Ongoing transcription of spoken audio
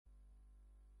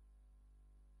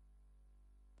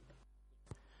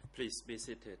Please be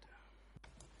seated.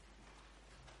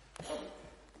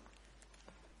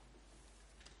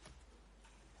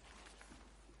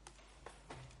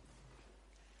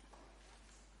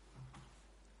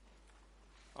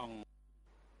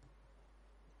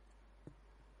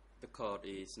 The court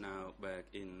is now back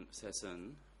in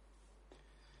session.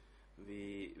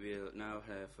 We will now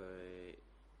have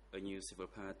a new civil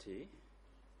party,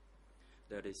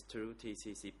 that is through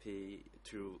TCCP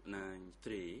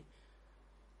 293,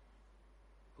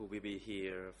 who will be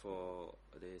here for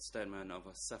the statement of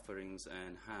sufferings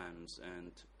and harms.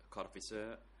 And court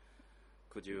officer,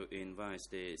 could you invite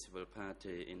the civil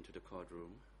party into the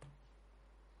courtroom?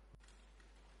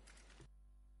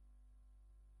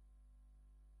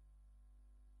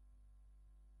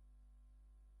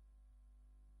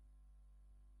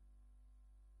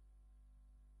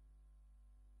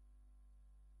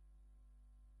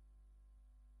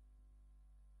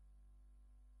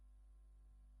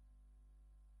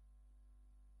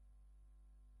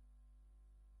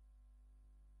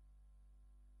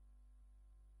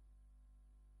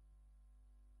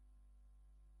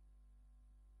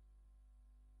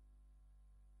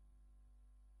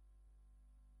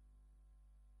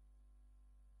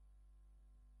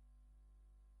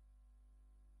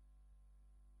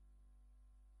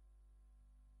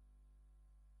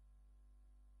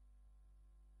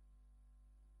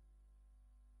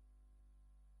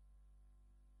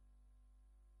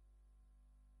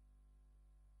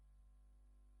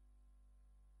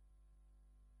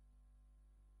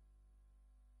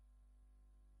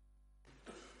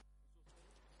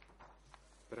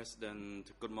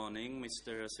 President, good morning,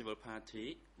 Mr. Civil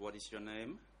Party. What is your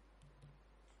name?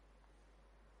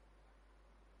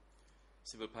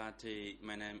 Civil Party,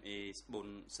 my name is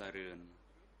Bun Sarun.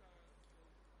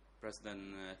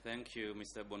 President, thank you,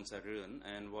 Mr. Bun Sarun.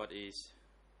 And what is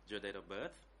your date of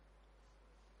birth?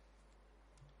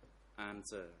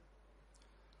 Answer: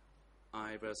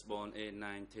 I was born in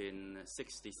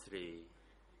 1963.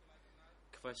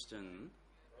 Question: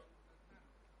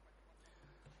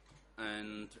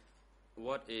 and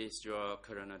what is your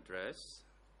current address?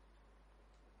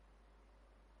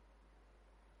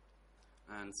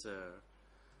 Answer: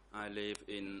 I live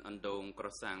in Andong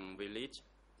Krosang village,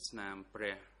 Snam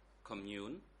Preh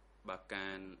commune,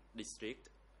 Bakan district,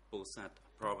 Pusat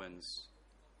province.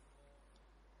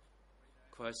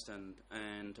 Question: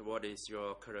 and what is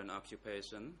your current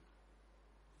occupation?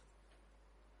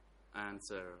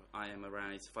 Answer: I am a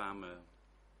rice farmer.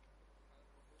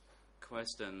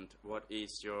 Question: what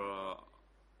is your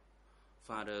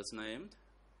father's name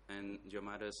and your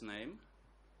mother's name?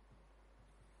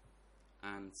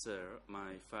 Answer: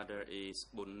 my father is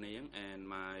Bun Niang and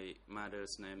my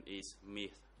mother's name is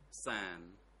Mith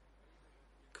San.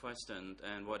 Question: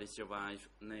 and what is your wife's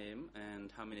name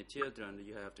and how many children do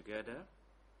you have together?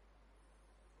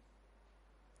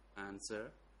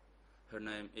 Answer: her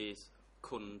name is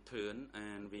Kun Thun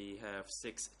and we have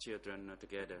 6 children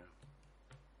together.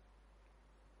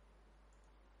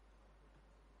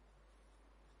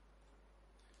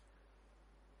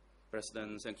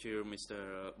 President, thank you,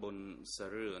 Mr. Bun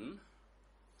Sarun.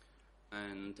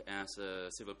 And as a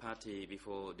civil party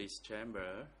before this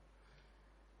chamber,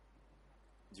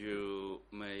 you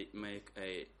may make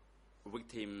a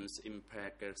victim's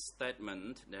impact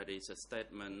statement, that is a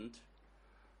statement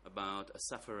about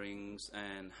sufferings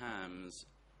and harms,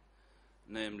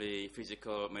 namely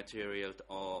physical, material,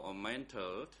 or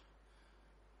mental,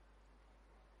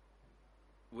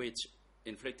 which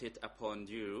inflicted upon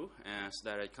you as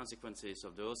direct consequences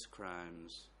of those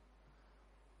crimes,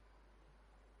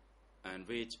 and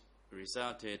which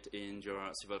resulted in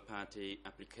your civil party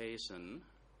application,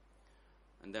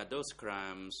 and that those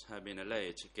crimes have been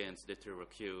alleged against the two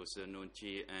accused, Nuon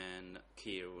Chea and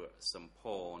Khieu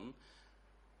Sampon,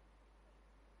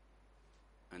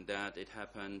 and that it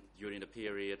happened during the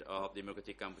period of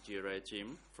Democratic Cambodia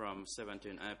regime from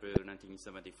 17 April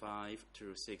 1975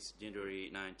 to 6 January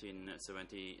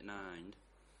 1979.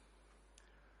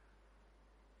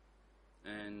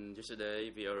 And yesterday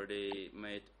we already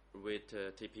met with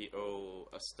TPO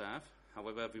staff.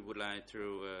 However, we would like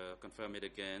to confirm it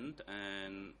again.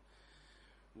 And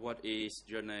what is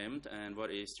your name and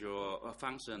what is your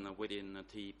function within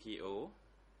TPO?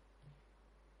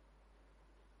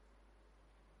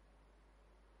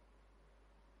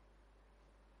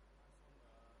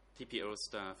 TPO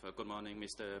staff. Good morning,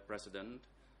 Mr. President.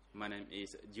 My name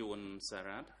is Yun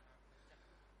Sarat.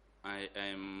 I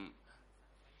am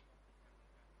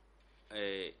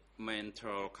a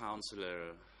mentor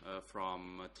counselor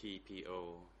from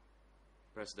TPO.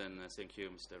 President, thank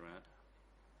you, Mr.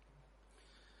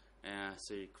 Rat.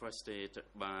 as requested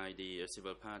by the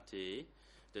civil party,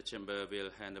 the Chamber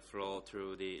will hand the floor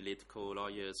to the lead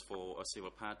co-lawyers for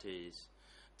civil parties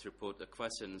to put the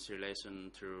questions in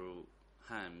relation to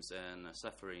harms and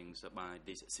sufferings by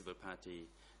this civil party.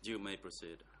 You may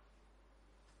proceed.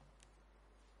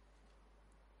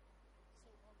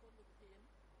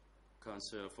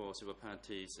 Council for Civil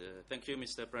Parties. Thank you,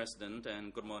 Mr. President,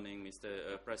 and good morning,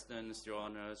 Mr. President, Your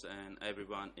Honors, and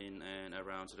everyone in and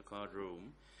around the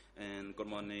courtroom. And good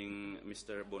morning,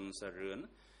 Mr. Bun Sarun.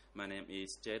 My name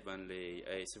is Jet Van Lee,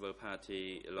 a civil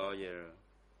party lawyer.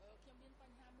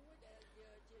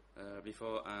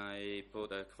 Before I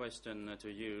put a question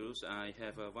to you, I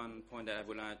have one point that I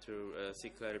would like to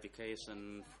seek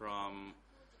clarification from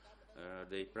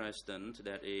the President,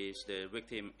 that is the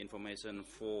victim information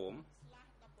form,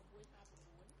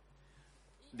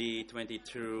 the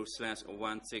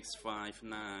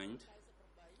 22/1659,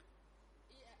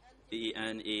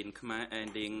 EN in Khmer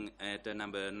ending at the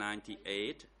number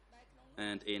 98,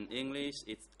 and in English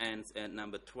it ends at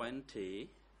number 20,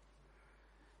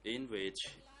 in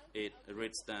which it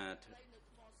reads that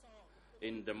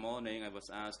in the morning I was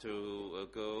asked to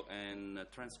go and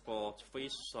transport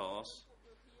fish sauce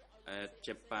at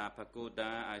Jepa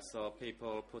Pagoda. I saw the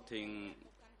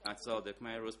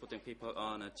Khmerus putting people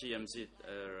on a GMZ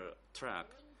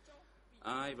truck.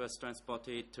 I was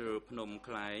transported to Phnom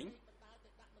Klein,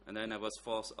 and then I was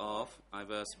forced off. I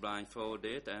was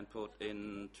blindfolded and put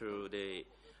into the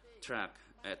truck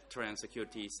at Trans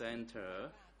Security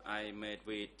Center. I met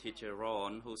with teacher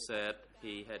Ron, who said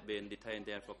he had been detained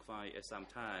there for quite some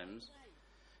time.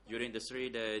 During the 3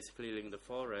 days clearing the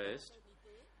forest,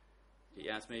 he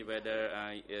asked me whether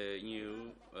I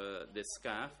knew the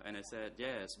scarf, and I said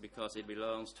yes, because it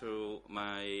belongs to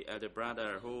my elder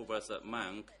brother who was a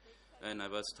monk, and I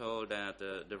was told that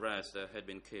the rest had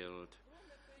been killed.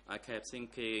 I kept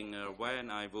thinking when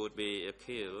I would be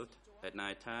killed. At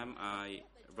night time I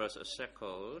was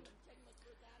shackled,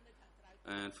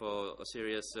 and for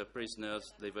serious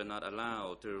prisoners they were not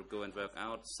allowed to go and work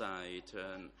outside,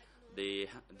 and the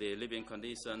living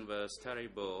condition was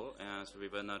terrible, as we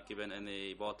were not given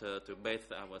any water to bathe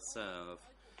ourselves.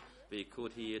 We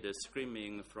could hear the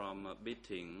screaming from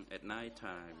beating at night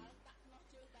time.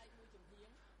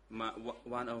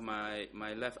 One of my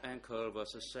left ankle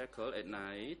was shackled at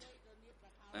night,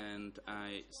 and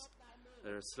I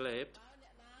slept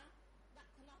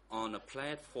on a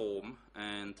platform,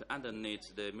 and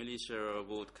underneath the militia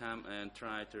would come and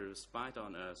try to spy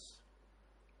on us.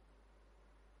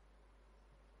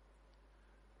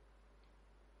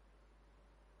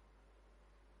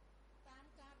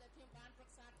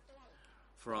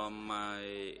 From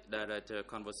my direct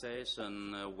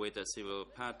conversation with the civil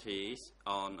parties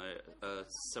on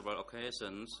several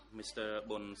occasions, Mr.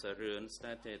 Bun Sarun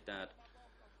stated that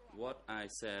what I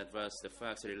said was the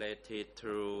facts related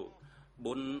to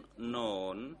Bun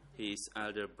Non, his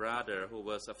elder brother, who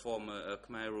was a former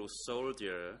Khmer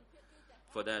soldier.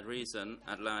 For that reason,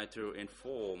 I'd like to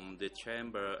inform the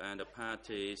Chamber and the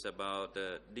parties about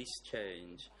this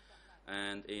change.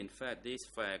 And in fact, this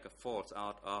fact falls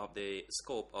out of the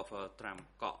scope of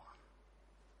Tramko.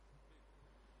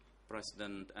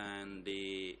 President and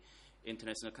the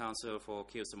International Council for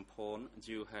Khieu Samphan,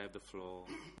 you have the floor.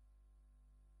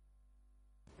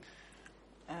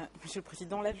 Monsieur le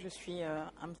Président, là je suis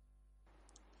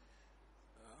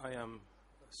I am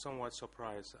somewhat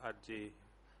surprised at the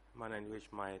manner in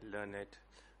which my learned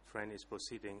friend is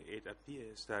proceeding. It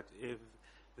appears that if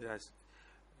there's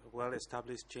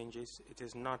well-established changes, it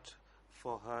is not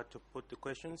for her to put the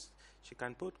questions. She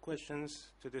can put questions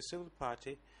to the civil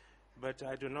party, but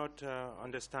I do not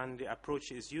understand the approach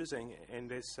she is using in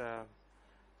this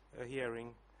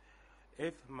hearing.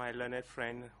 If my learned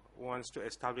friend wants to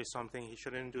establish something, he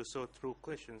shouldn't do so through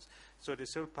questions. So the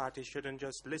civil party shouldn't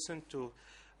just listen to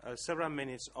several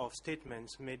minutes of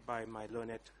statements made by my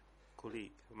learned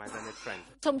colleague, my learned friend.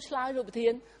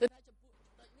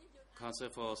 Council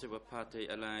for Civil Party,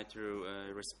 I'd like to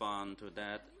respond to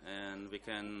that, and we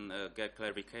can get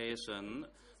clarification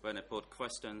when I put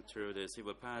questions to the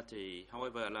civil party.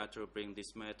 However, I'd like to bring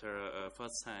this matter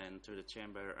firsthand to the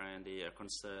Chamber and the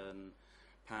concerned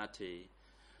party.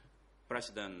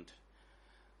 President,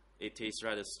 it is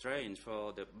rather strange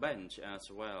for the bench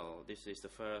as well. This is the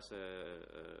first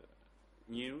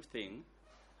new thing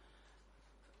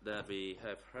that we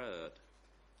have heard.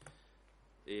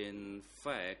 In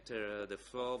fact, the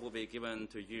floor will be given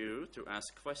to you to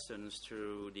ask questions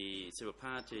to the civil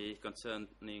party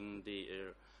concerning the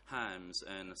harms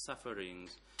and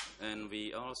sufferings. And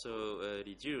we also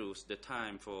reduce the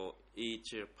time for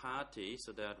each party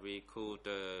so that we could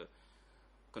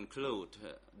conclude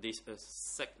this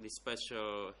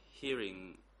special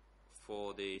hearing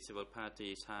for the civil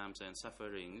parties' harms and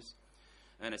sufferings.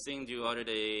 And I think you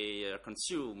already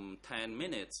consumed 10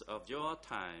 minutes of your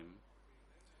time.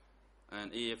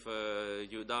 And if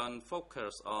you don't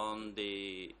focus on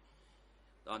the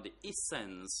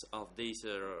essence of this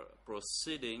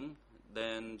proceeding,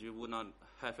 then you would not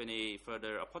have any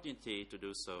further opportunity to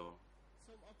do so.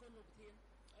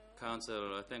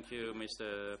 Council, thank you,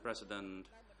 Mr. President.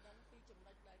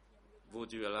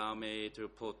 Would you allow me to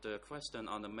put a question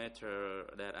on the matter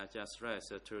that I just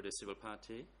raised to the civil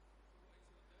party?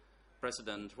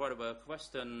 President, whatever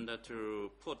question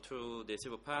to put to the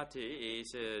civil party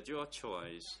is your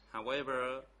choice.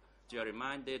 However, you are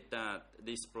reminded that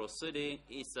this proceeding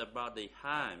is about the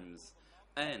harms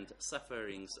and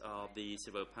sufferings of the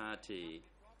civil party.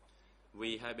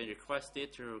 We have been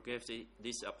requested to give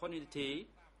this opportunity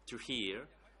to hear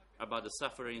about the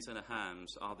sufferings and the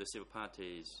harms of the civil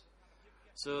parties.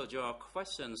 So your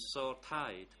questions so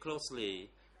tied closely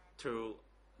to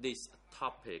this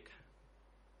topic.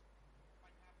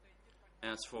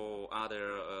 As for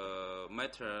other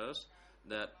matters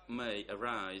that may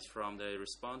arise from the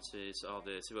responses of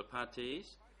the civil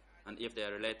parties, and if they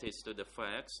are related to the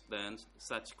facts, then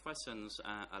such questions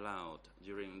are allowed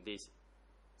during this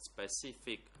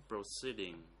specific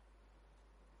proceeding.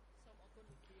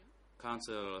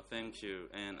 Council, thank you,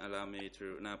 and allow me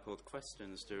to now put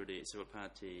questions to the civil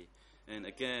party. And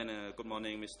again, good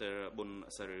morning, Mr. Bun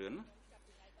Sarun.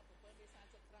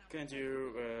 Can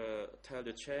you tell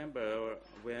the chamber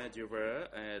where you were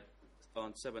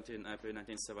on 17 April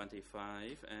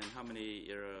 1975, and how many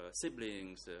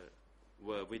siblings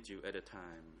were with you at the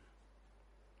time?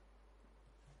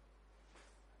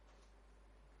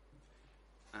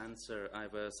 Answer, I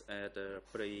was at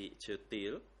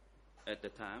Pre-Chetil at the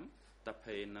time,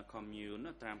 Tapen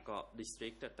commune, Tramkot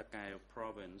district, Takeo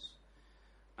province.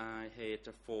 I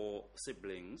had 4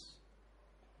 siblings,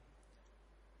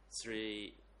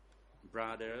 3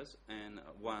 brothers and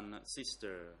 1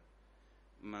 sister.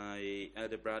 My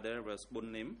elder brother was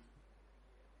Bunim,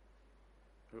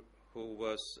 who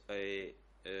was a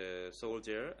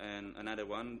soldier, and another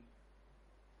one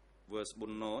was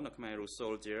Bunno, a Khmer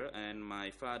soldier, and my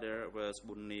father was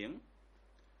Bunning,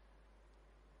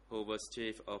 who was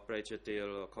chief of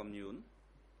Prechetil commune,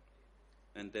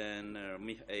 and then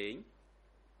Mih Aing,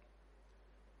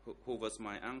 who was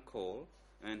my uncle,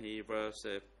 and he was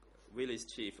a village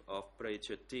chief of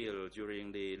Prechetil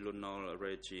during the Lunol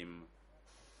regime.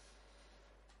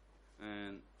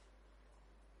 And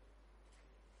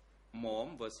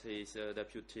Mom was his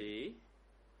deputy,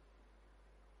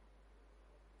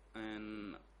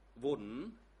 and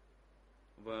Wun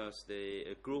was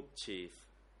the group chief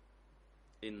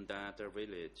in that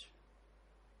village.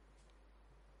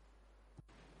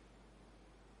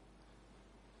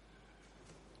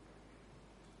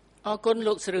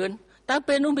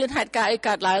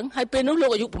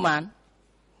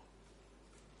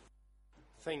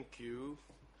 Thank you.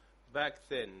 Back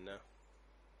then,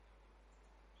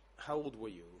 how old were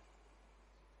you?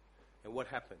 And what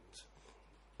happened?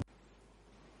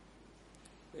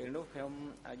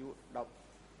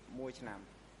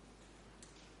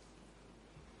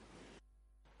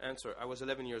 Answer, I was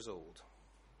 11 years old.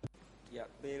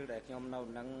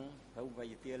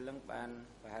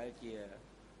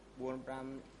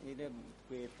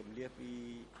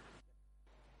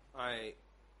 I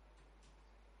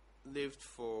lived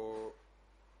for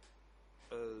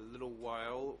a little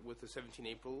while with the 17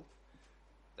 April,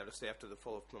 that was the day after the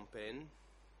fall of Phnom Penh.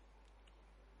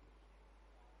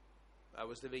 I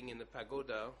was living in the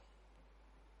pagoda,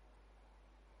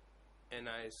 and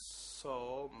I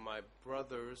saw my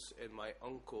brothers and my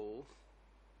uncle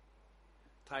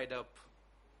tied up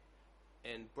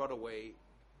and brought away,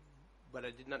 but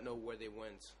I did not know where they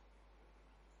went.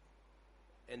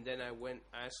 And then I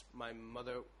asked my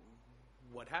mother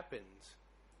what happened.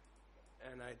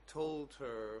 And I told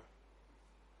her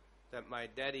that my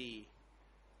daddy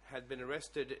had been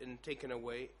arrested and taken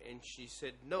away, and she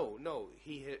said, no,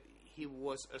 he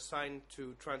was assigned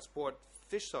to transport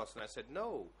fish sauce. And I said,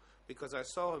 no, because I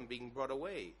saw him being brought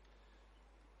away.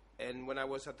 And when I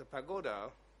was at the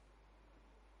pagoda,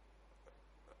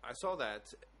 I saw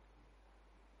that.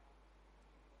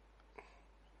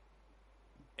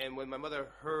 And when my mother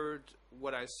heard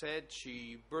what I said,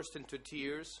 she burst into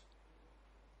tears.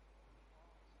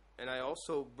 And I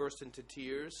also burst into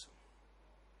tears.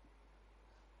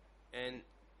 And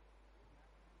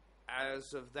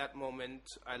as of that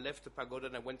moment, I left the pagoda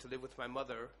and I went to live with my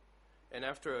mother. And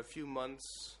after a few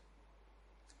months,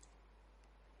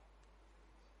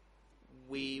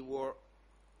 we were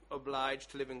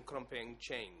obliged to live in Krompeang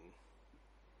Cheng.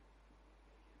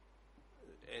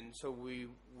 And so we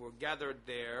were gathered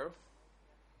there.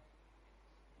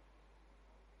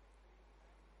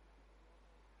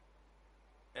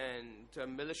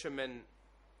 And militiamen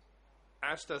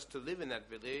asked us to live in that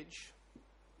village.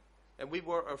 And we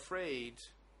were afraid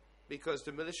because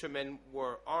the militiamen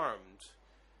were armed.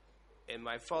 And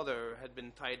my father had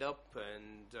been tied up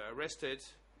and arrested.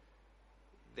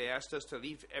 They asked us to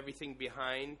leave everything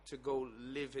behind to go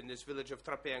live in this village of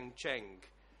Trapeang Cheng.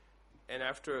 And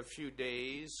after a few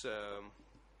days,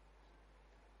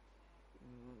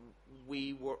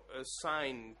 we were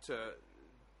assigned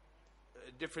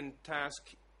a different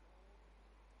task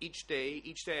each day.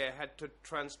 Each day I had to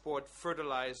transport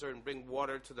fertilizer and bring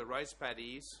water to the rice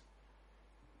paddies.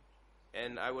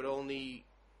 And I would only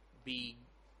be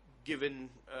given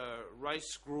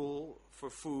rice gruel for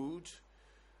food.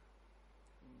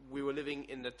 We were living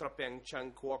in the Trapeang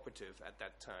Chang cooperative at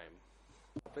that time.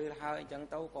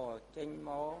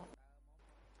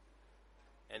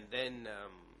 And then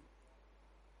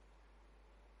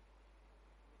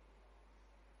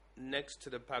next to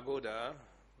the pagoda,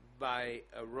 by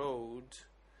a road,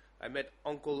 I met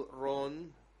Uncle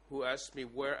Ron, who asked me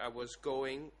where I was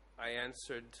going. I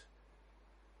answered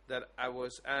that I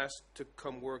was asked to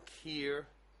come work here.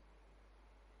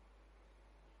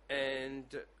 And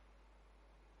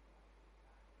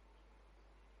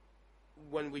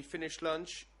when we finished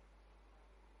lunch,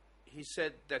 he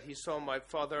said that he saw my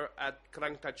father at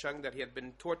Krang Tachang, that he had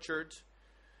been tortured.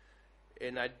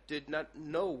 And I did not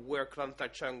know where Krang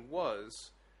Tachang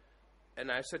was.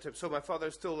 And I said to him, so my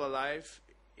father's still alive?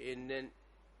 And then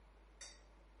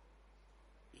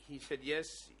he said, yes,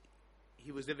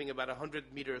 he was living about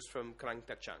 100 meters from Krang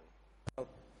Tachang.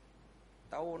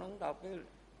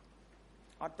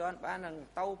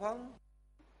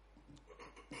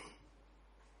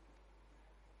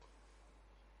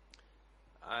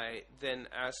 I then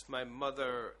asked my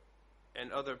mother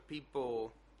and other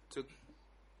people to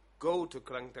go to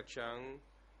Krang Tachang.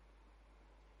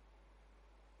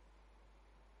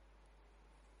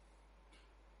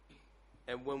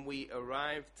 And when we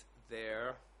arrived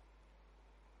there,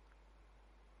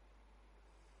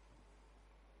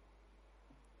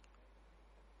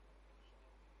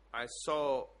 I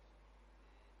saw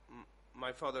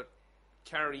my father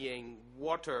carrying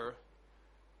water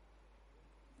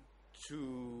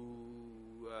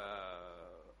to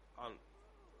on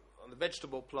the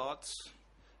vegetable plots,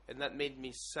 and that made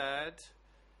me sad.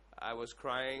 I was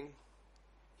crying.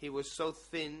 He was so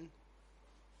thin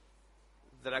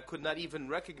that I could not even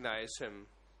recognize him.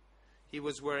 He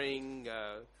was wearing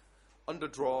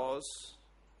underdrawers,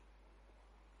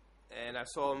 and I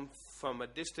saw him from a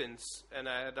distance, and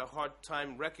I had a hard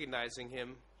time recognizing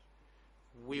him.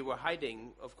 We were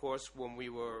hiding, of course, when we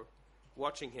were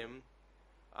watching him.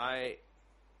 I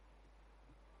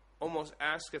almost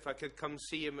asked if I could come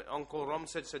see him. Uncle Rom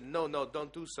said, no,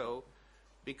 don't do so,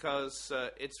 because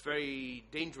it's very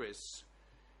dangerous.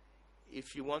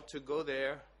 If you want to go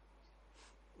there,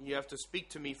 you have to speak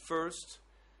to me first,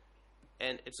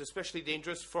 and it's especially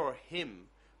dangerous for him.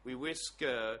 We risk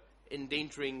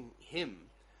endangering him.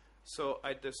 So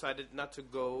I decided not to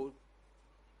go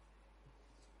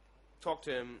talk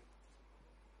to him.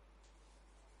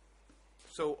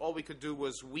 So all we could do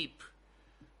was weep.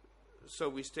 So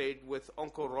we stayed with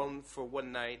Uncle Ron for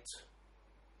one night.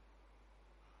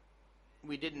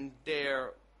 We didn't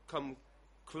dare come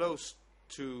close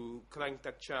to Krang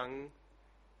Tachang,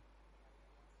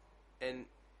 and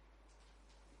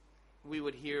we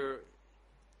would hear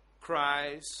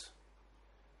cries.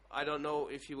 I don't know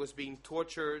if he was being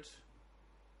tortured.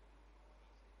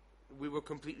 We were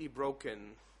completely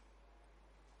broken.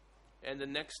 And the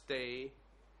next day,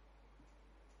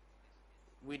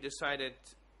 we decided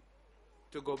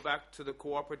to go back to the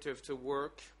cooperative to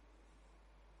work.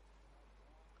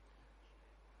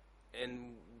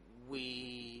 And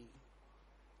we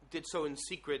did so in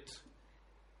secret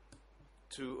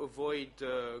to avoid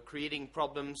creating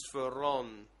problems for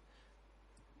Ron.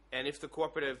 And if the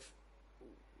cooperative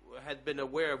had been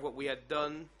aware of what we had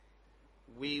done,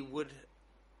 we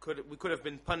could have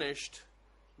been punished.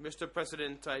 Mr.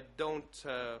 President, I don't.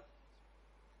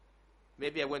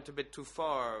 Maybe I went a bit too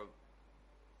far,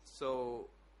 so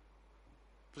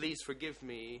please forgive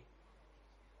me.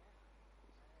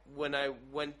 When I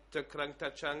went to Krang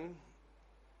Tachang,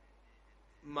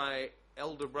 my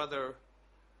elder brother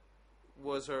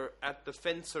was at the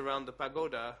fence around the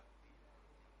pagoda,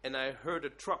 and I heard a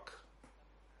truck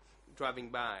driving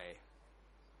by,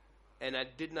 and I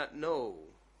did not know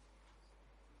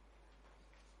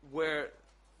where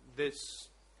this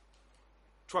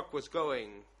truck was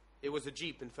going. It was a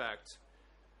Jeep, in fact.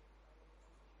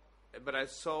 But I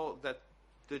saw that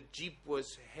the Jeep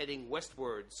was heading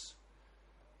westwards.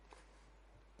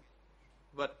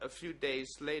 But a few days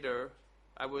later,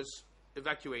 I was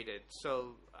evacuated.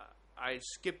 So I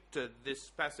skipped this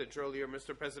passage earlier,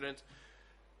 Mr. President.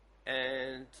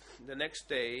 And the next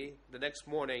day, the next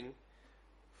morning,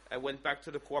 I went back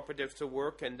to the cooperative to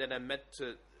work, and then I met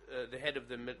the head of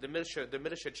the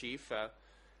militia chief,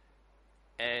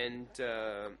 and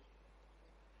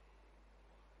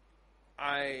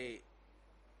I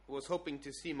was hoping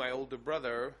to see my older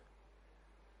brother,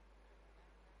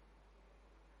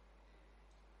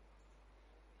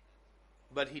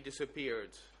 but he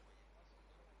disappeared.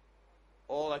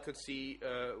 All I could see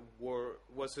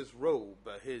was his robe,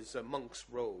 his monk's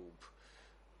robe.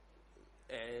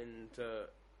 And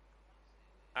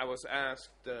I was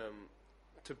asked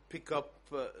to pick up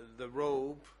the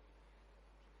robe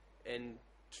and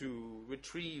to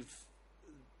retrieve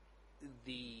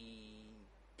the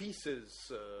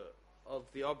pieces of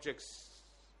the objects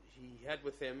he had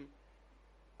with him.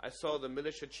 I saw the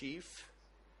militia chief,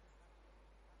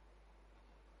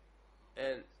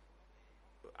 and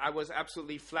I was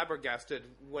absolutely flabbergasted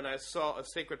when I saw a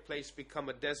sacred place become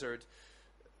a desert.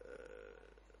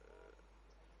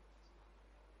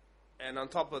 And on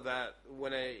top of that,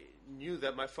 when I knew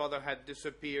that my father had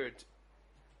disappeared,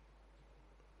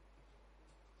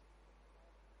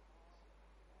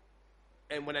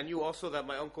 and when I knew also that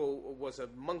my uncle was a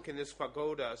monk in this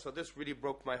pagoda, so this really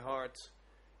broke my heart.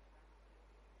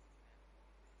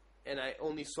 And I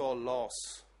only saw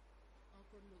loss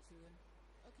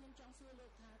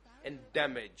and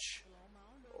damage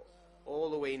all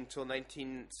the way until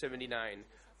 1979.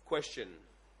 Question: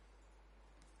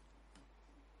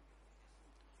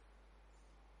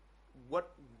 what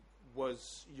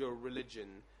was your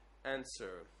religion?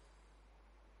 Answer: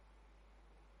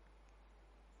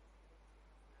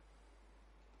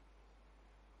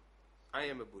 I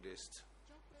am a Buddhist.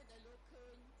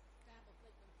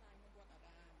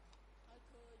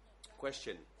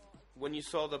 Question: when you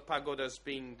saw the pagodas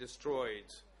being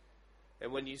destroyed,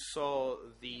 and when you saw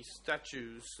the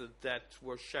statues that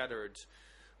were shattered,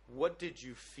 what did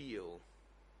you feel?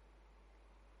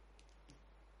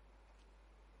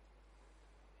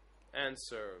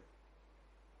 Answer: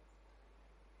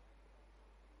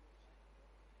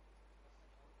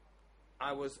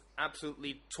 I was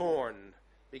absolutely torn,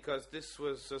 because this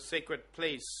was a sacred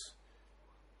place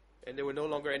and there were no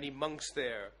longer any monks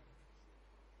there.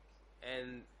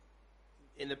 And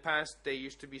in the past there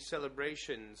used to be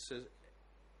celebrations,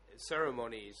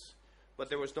 ceremonies, but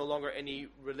there was no longer any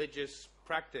religious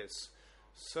practice.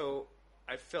 So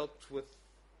I felt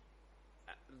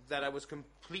that I was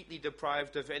completely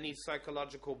deprived of any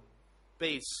psychological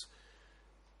base.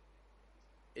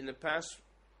 In the past,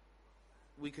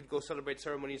 we could go celebrate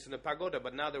ceremonies in the pagoda,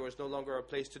 but now there was no longer a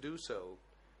place to do so.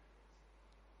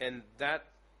 And that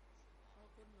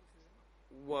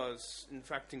was, in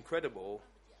fact, incredible.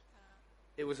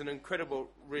 It was an incredible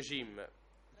regime.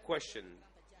 Question: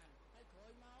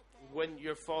 when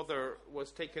your father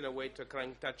was taken away to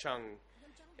Krang Tachang,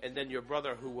 and then your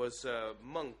brother, who was a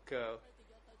monk,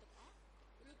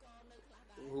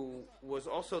 who was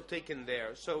also taken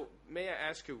there, so may I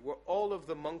ask you, were all of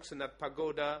the monks in that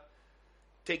pagoda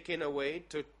taken away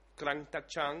to Krang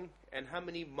Tachang, and how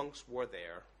many monks were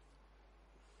there?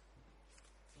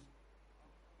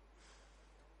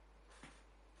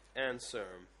 Answer: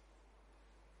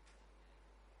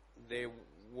 there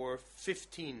were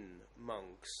 15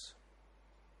 monks,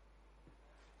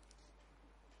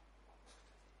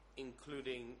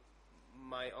 including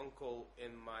my uncle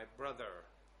and my brother.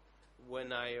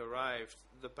 When I arrived,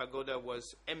 the pagoda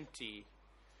was empty,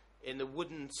 and the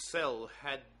wooden cell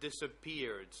had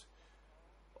disappeared.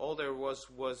 All there was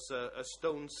a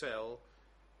stone cell,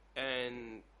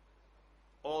 and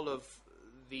all of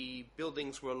the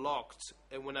buildings were locked.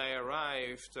 And when I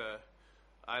arrived,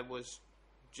 I was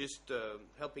just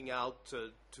helping out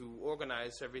to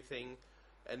organize everything.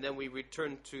 And then we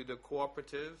returned to the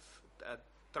cooperative at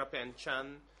Trapian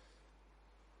Chan.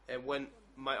 And when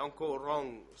my uncle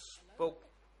Rong spoke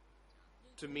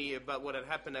to me about what had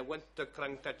happened, I went to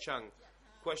Krang Tachang.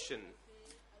 Question: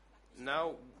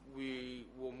 now we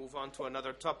will move on to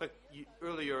another topic.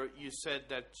 Earlier you said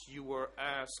that you were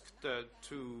asked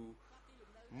to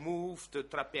move to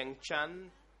Trapiang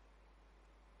Chan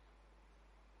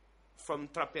from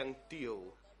Trapiang Til.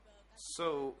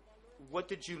 So what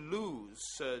did you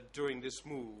lose during this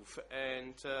move,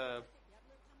 and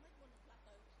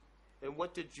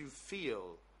what did you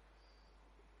feel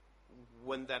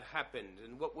when that happened,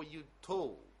 and what were you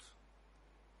told?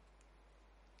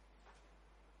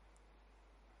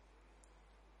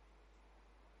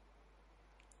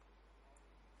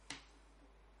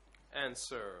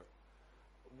 Answer.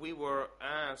 We were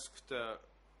asked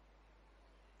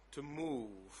to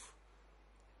move,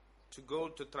 to go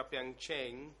to Trapiang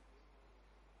Cheng.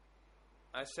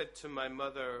 I said to my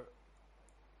mother,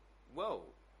 well,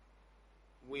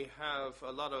 we have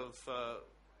a lot of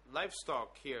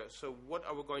livestock here, so what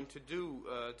are we going to do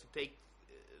to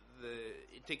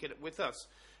take it with us?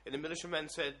 And the militiaman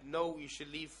said, no, you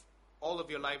should leave all of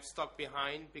your livestock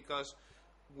behind, because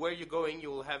where you're going, you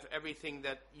will have everything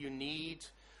that you need.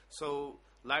 So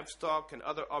livestock and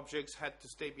other objects had to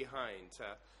stay behind.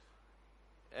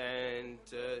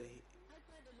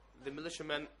 The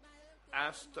militiaman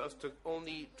asked us to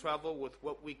only travel with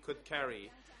what we could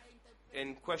carry.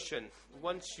 In question,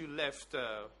 once you left,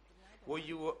 were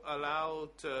you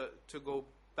allowed to go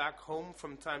back home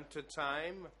from time to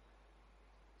time?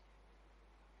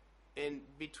 In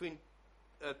between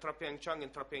Trapiang Chang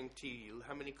and Trapiang Til,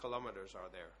 how many kilometers are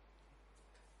there?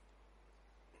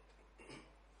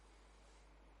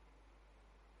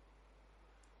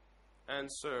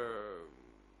 Answer.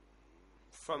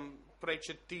 From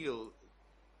Prechetil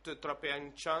to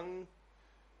Trapiang Chang,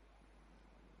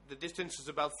 the distance is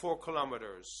about 4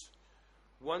 kilometers.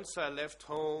 Once I left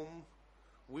home,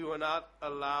 we were not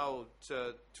allowed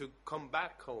to come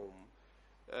back home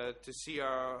to see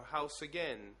our house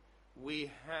again.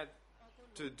 We had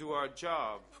to do our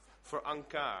job for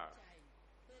Angkar.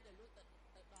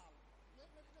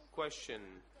 Question.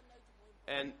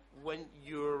 And when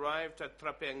you arrived at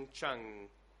Trapiang Chang,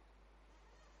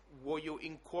 were you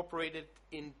incorporated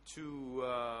into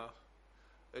a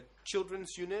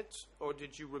children's unit, or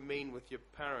did you remain with your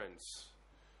parents?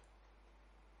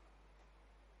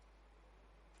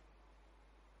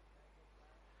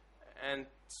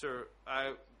 Answer.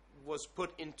 I was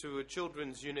put into a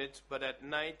children's unit, but at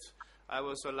night I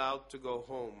was allowed to go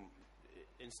home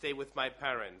and stay with my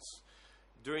parents.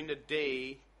 During the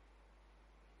day,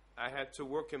 I had to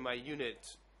work in my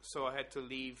unit, so I had to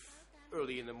leave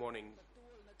early in the morning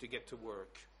to get to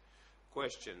work.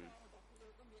 Question.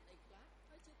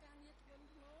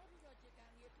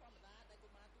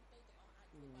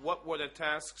 What were the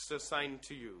tasks assigned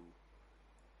to you?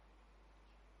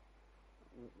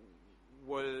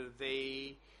 Were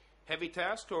they heavy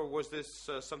tasks, or was this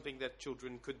something that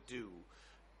children could do?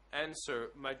 Answer.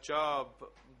 My job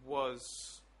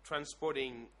was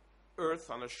transporting earth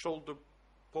on a shoulder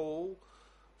pole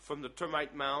from the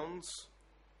termite mounds.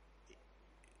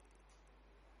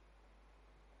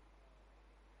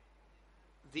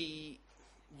 The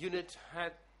unit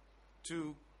had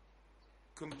to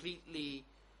completely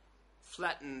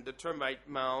flatten the termite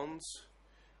mounds,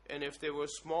 and if there were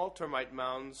small termite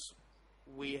mounds,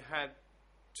 we had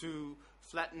to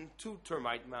flatten 2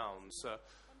 termite mounds.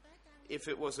 If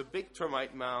it was a big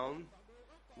termite mound,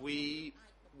 we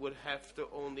would have to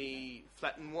only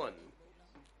flatten 1.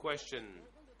 Question.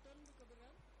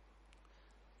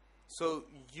 So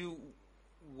you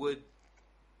would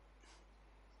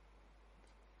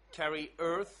carry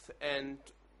earth, and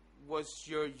was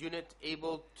your unit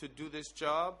able to do this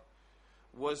job?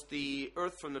 Was the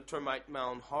earth from the termite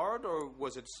mound hard, or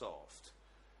was it soft?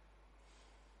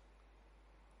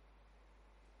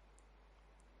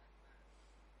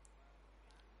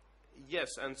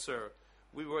 Yes, answer.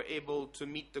 We were able to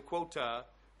meet the quota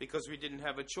because we didn't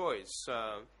have a choice.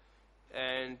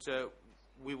 And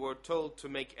we were told to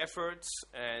make efforts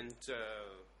and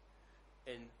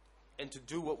to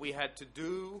do what we had to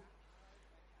do.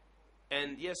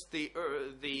 And yes,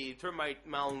 the termite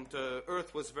mound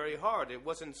earth was very hard. It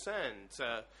wasn't sand.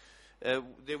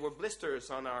 There were blisters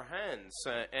on our hands,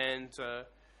 and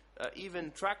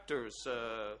even tractors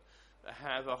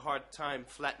have a hard time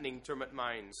flattening termite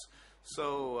mines.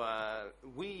 So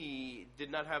we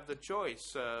did not have the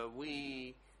choice.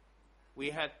 We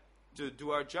had to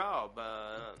do our job.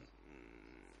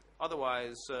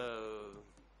 Otherwise,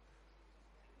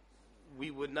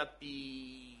 we would not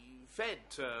be fed.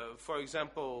 For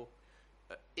example,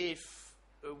 if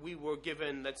we were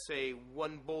given, let's say,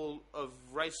 1 bowl of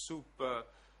rice soup,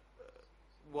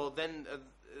 well, then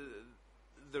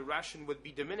the ration would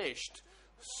be diminished.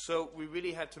 So we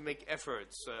really had to make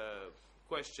efforts.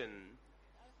 Question.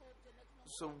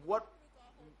 So what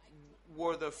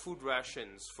were the food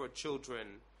rations for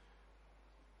children?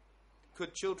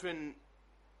 Could children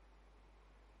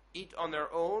eat on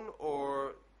their own,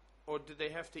 or did they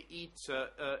have to eat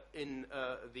in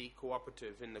the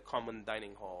cooperative, in the common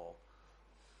dining hall?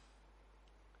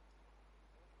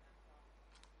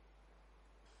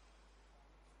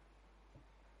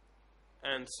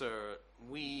 Answer.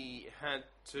 We had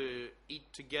to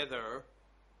eat together,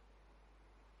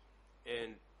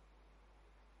 and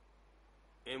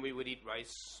we would eat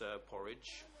rice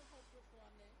porridge.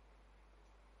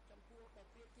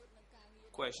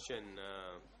 Question.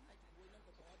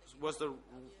 Was the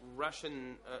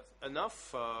ration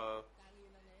enough?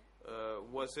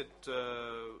 Was it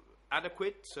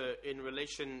adequate in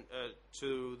relation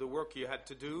to the work you had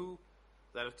to do?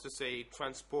 That is to say,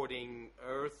 transporting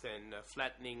earth and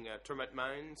flattening termite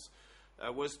mines.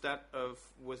 Was that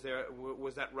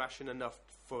ration enough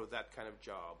for that kind of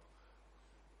job?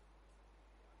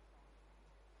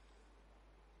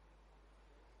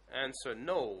 Answer: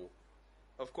 no,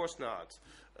 of course not.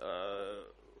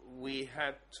 We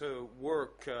had to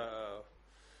work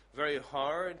very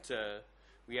hard.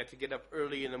 We had to get up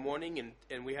early in the morning,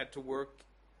 and we had to work.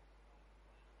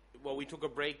 Well, we took a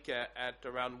break at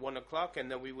around 1 o'clock, and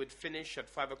then we would finish at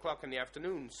 5 o'clock in the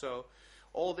afternoon. So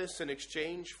all this in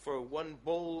exchange for one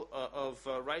bowl of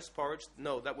rice porridge?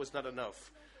 No, that was not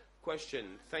enough.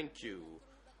 Question. Thank you.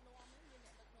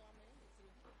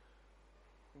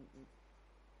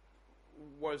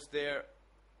 Was there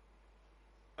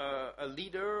a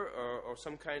leader or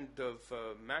some kind of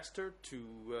master to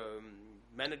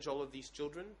manage all of these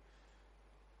children?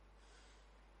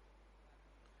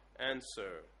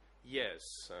 Answer: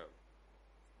 yes.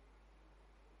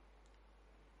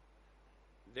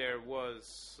 There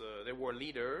were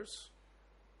leaders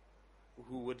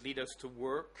who would lead us to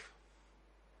work,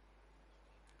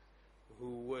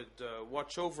 who would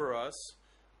watch over us,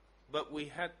 but we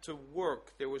had to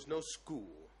work. There was no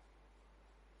school.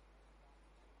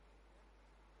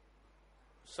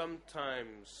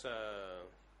 Sometimes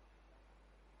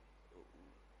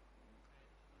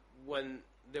when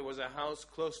there was a house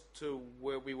close to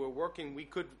where we were working, we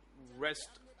could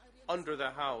rest under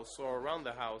the house or around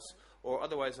the house or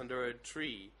otherwise under a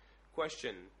tree.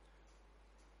 Question.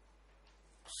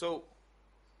 So,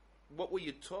 what were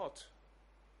you taught?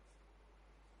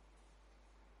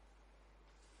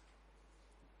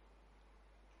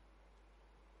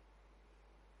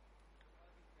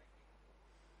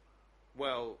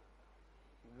 Well,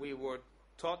 we were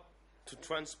taught to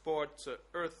transport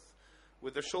earth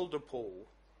with a shoulder pole,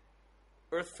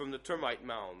 earth from the termite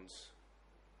mounds.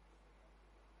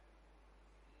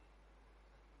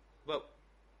 But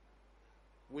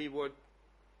we were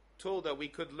told that we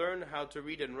could learn how to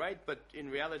read and write, but in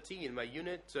reality, in my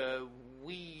unit,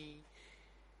 we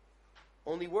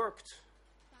only worked.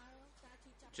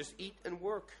 Just eat and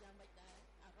work.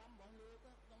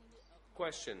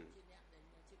 Question.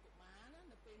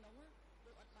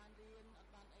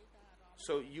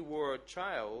 So you were a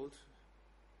child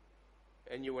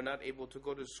and you were not able to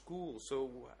go to school.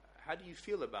 So how do you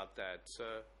feel about that?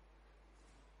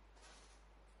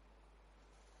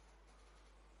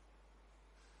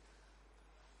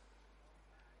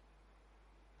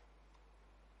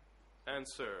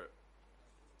 Answer.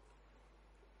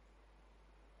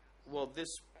 Well,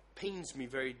 this pains me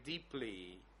very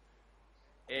deeply.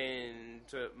 And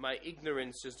my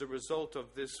ignorance is the result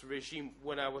of this regime.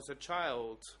 When I was a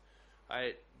child,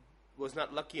 I was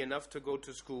not lucky enough to go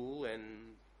to school,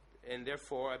 and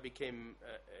therefore I became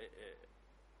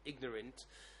ignorant,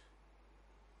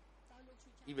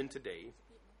 even today.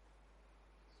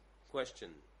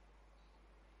 Question.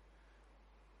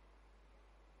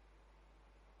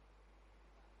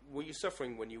 Were you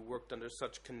suffering when you worked under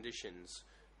such conditions?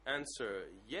 Answer.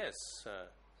 Yes.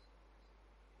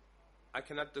 I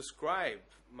cannot describe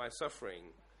my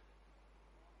suffering,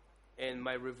 and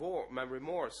my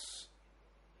remorse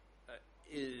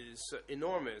is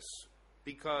enormous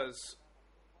because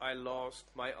I lost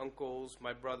my uncles,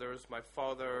 my brothers, my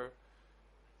father.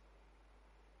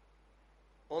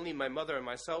 Only my mother and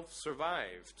myself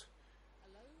survived,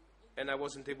 and I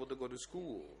wasn't able to go to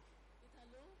school.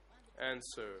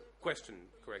 Answer. Question,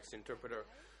 corrects the interpreter.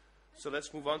 So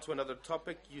let's move on to another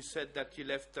topic. You said that you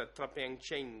left Trapeang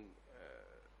Cheng.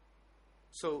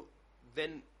 So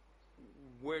then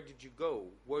where did you go?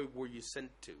 Where were you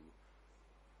sent to?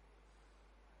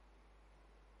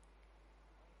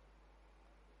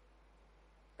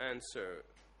 Answer.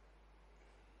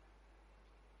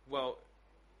 Well,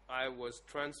 I was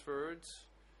transferred,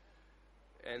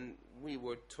 and we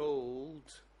were told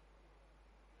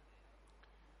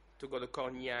to go to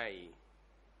Kon Nhai,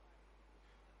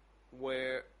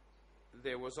 where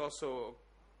there was also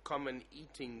a common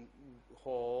eating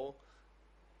hall,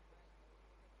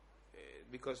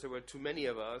 because there were too many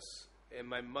of us, and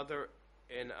my mother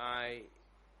and I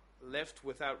left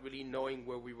without really knowing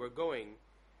where we were going.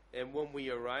 And when we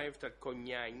arrived at Kon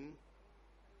Nhai,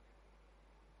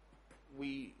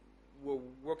 we were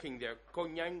working there.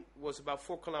 Kon Nhai was about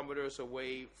 4 kilometers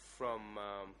away from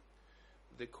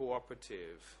the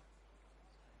cooperative.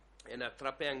 And at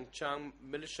Trapeang Chang,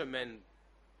 militiamen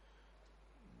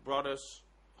brought us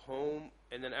home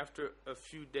And then after a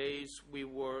few days, we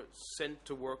were sent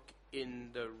to work in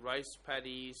the rice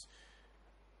paddies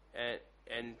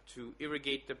and to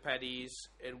irrigate the paddies.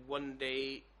 And one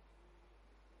day,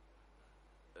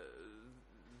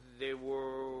 there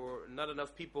were not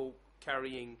enough people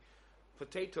carrying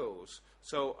potatoes.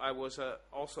 So I was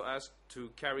also asked to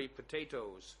carry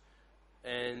potatoes.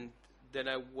 And then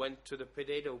I went to the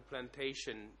potato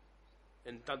plantation,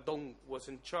 and Tadong was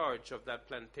in charge of that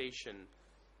plantation.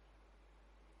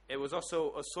 It was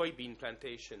also a soybean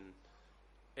plantation.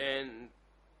 And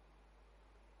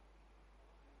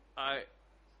I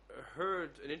heard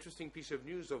an interesting piece of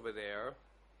news over there.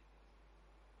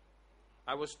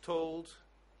 I was told,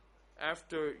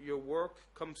 after your work,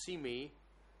 come see me.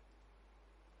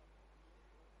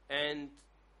 And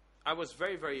I was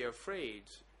very, very afraid.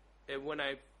 And when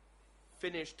I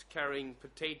finished carrying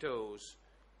potatoes,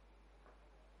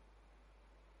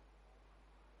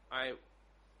 I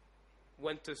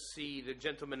went to see the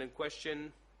gentleman in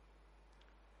question,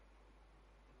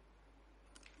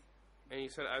 and he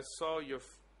said, I saw your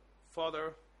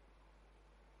father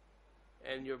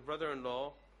and your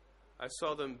brother-in-law. I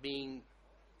saw them being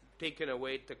taken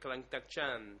away to Klang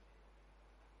Takchan,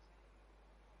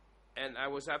 and I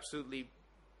was absolutely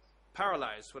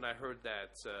paralyzed when I heard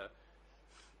that.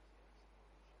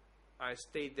 I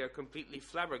stayed there completely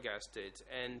flabbergasted,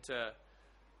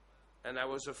 and I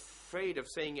was afraid of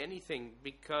saying anything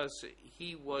because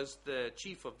he was the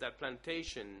chief of that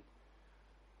plantation.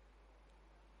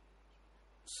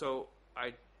 So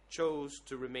I chose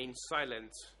to remain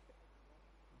silent.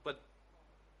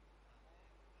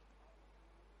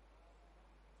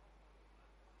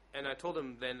 And I told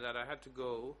him then that I had to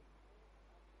go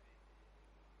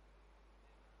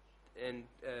and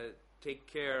take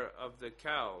care of the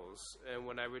cows. And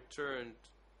when I returned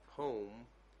home,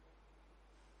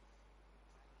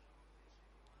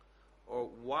 or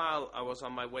while I was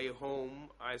on my way home,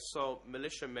 I saw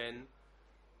militiamen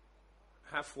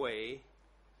halfway.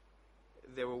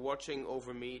 They were watching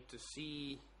over me to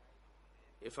see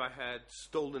if I had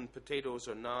stolen potatoes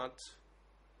or not.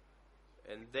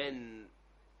 And then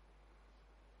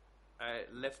I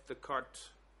left the cart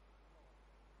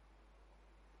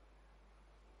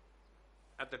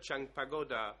at the Chang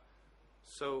Pagoda.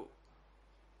 So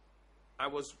I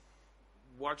was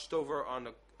watched over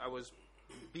I was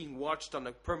being watched on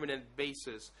a permanent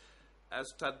basis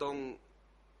as Tadong,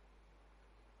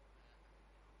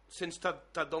 since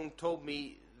Tadong told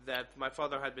me that my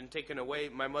father had been taken away,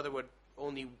 my mother would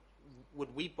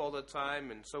weep all the time,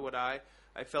 and so would I.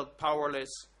 I felt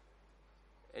powerless,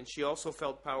 and she also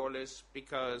felt powerless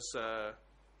because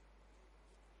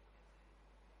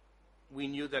we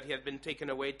knew that he had been taken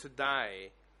away to die.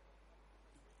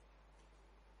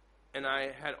 And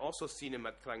I had also seen him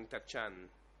at Klang Takchan.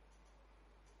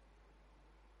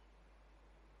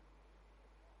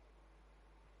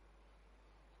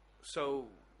 So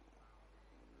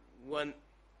when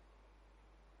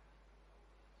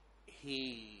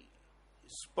he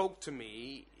spoke to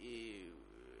me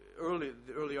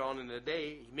early on in the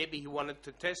day, maybe he wanted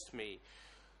to test me.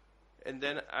 And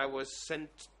then I was sent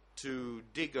to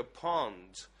dig a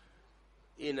pond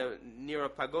near a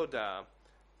pagoda.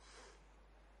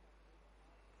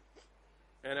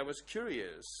 And I was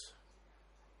curious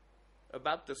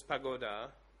about this pagoda.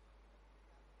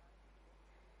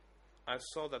 I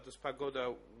saw that this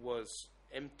pagoda was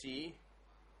empty,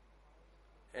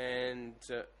 and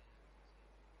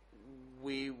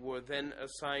we were then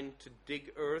assigned to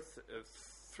dig earth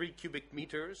 3 cubic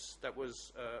meters. That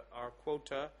was our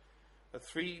quota,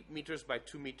 3 meters by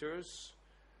 2 meters.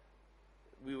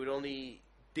 We would only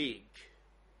dig.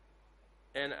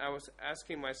 And I was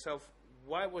asking myself,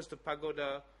 why was the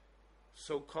pagoda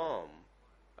so calm?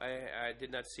 I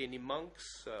did not see any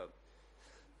monks.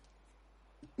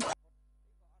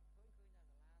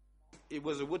 It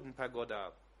was a wooden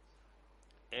pagoda.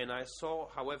 And I saw,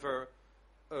 however,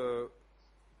 a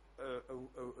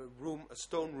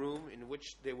stone room in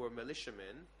which there were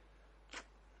militiamen.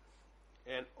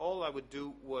 And all I would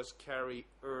do was carry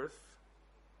earth.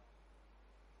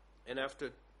 And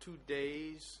after 2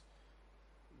 days,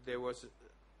 there was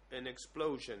an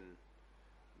explosion.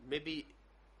 Maybe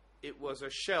it was a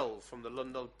shell from the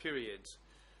Lundal period.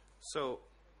 So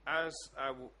as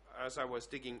I was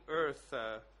digging earth,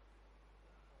 a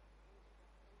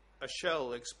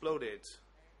shell exploded,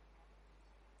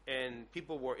 and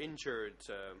people were injured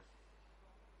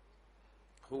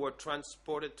who were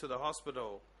transported to the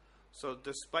hospital. So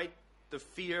despite the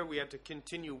fear, we had to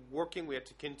continue working, we had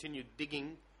to continue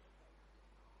digging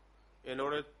in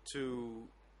order to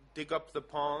dig up the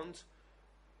pond.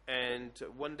 And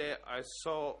one day I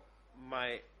saw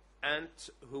my aunt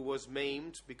who was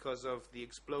maimed because of the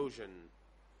explosion.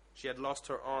 She had lost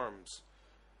her arms.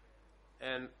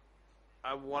 And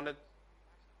I wanted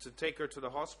to take her to the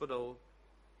hospital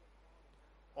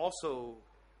also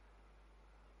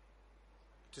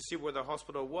to see where the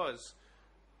hospital was.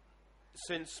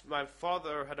 Since my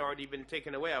father had already been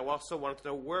taken away, I also wanted to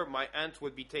know where my aunt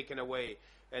would be taken away.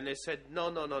 And they said,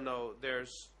 no,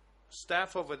 there's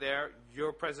staff over there.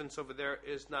 Your presence over there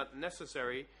is not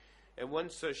necessary. And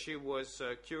once she was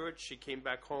cured, she came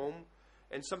back home,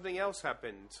 and something else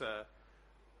happened.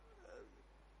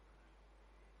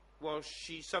 Well,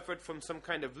 she suffered from some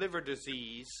kind of liver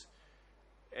disease,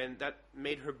 and that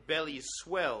made her belly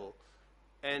swell.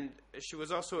 And she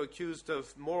was also accused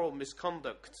of moral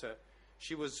misconduct.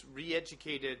 She was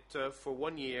re-educated for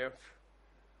 1 year.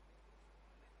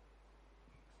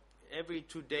 Every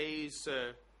 2 days,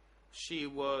 she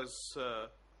was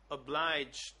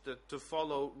obliged to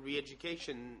follow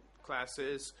re-education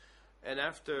classes, and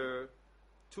after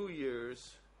 2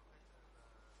 years,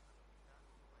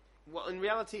 well, in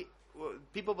reality,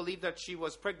 people believe that she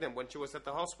was pregnant when she was at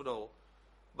the hospital,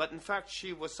 but in fact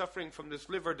she was suffering from this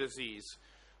liver disease.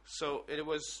 So it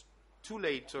was too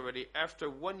late already. After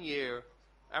 1 year,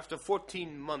 after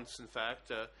 14 months in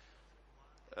fact,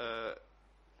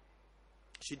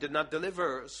 she did not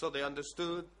deliver, so they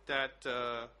understood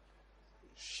that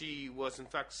she was in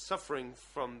fact suffering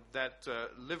from that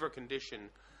liver condition,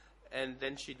 and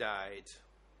then she died.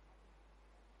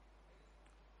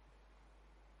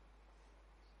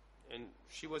 And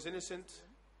she was innocent?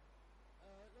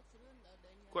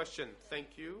 Question,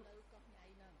 thank you.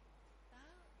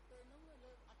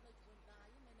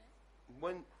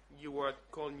 When you were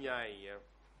at Konyai,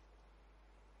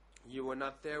 you were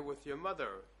not there with your mother.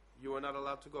 You were not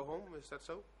allowed to go home, is that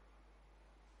so?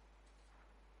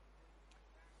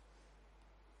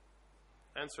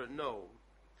 Answer, no.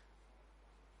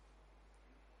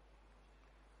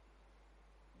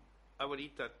 I would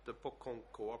eat at the Pokong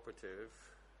Cooperative,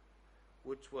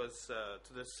 which was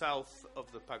to the south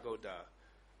of the pagoda.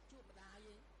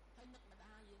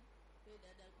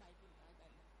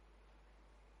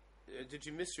 Did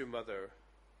you miss your mother?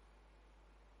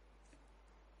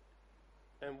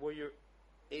 And were you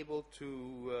able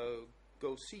to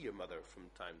go see your mother from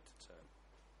time to time?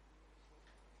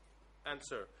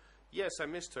 Answer, yes, I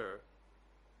missed her.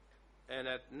 And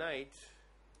at night,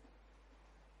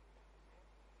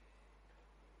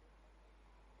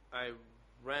 I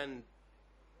ran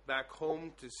back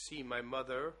home to see my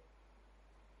mother.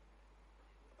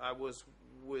 I was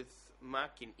with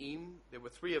Mac and Im. There were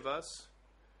 3 of us.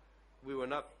 We were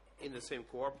not in the same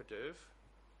cooperative.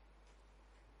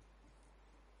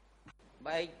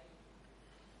 Bye.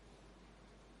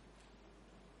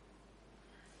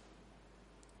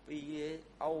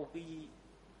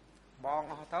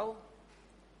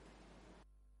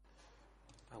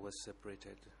 I was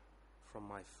separated from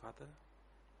my father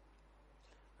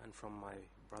and from my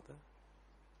brother.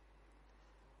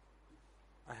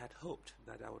 I had hoped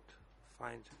that I would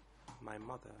find my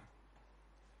mother.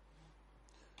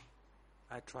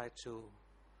 I tried to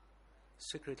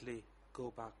secretly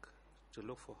go back to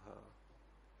look for her,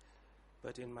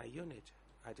 but in my unit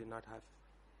I did not have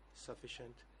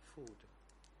sufficient food.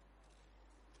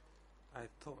 I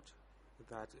thought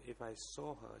that if I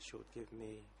saw her, she would give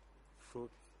me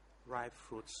ripe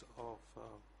fruits of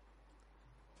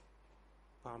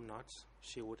palm nuts.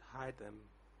 She would hide them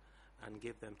and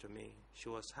give them to me. She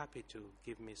was happy to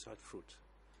give me such fruit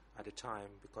at the time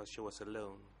because she was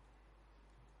alone.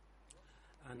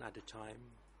 And at the time,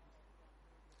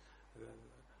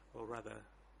 or rather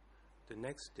the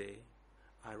next day,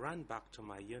 I ran back to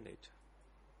my unit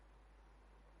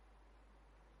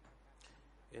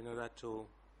in order to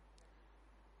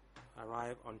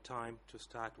arrive on time to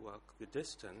start work. The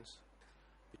distance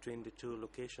between the 2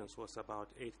 locations was about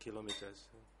 8 kilometers.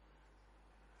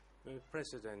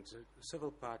 President, civil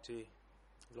party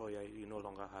lawyer, you no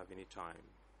longer have any time.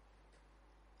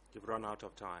 You've run out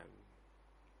of time.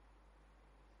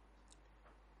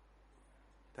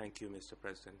 Thank you, Mr.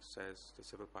 President, says the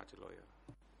civil party lawyer.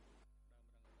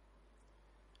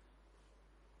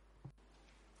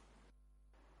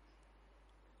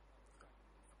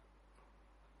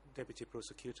 Deputy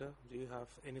Prosecutor, do you have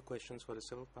any questions for the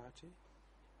civil party?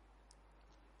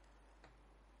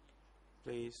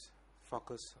 Please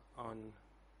focus on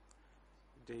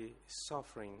the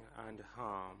suffering and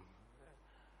harm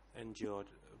endured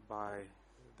by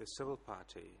the civil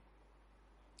party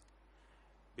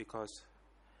because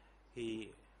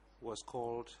he was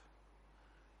called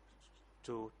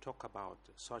to talk about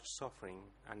such suffering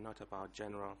and not about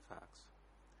general facts.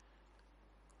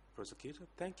 Prosecutor.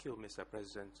 Thank you, Mr.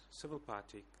 President. Civil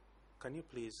party, can you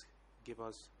please give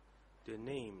us the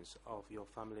names of your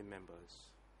family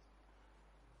members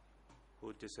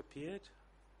who disappeared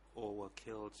or were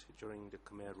killed during the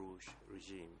Khmer Rouge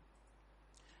regime?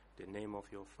 The name of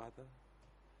your father,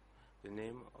 the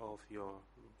name of your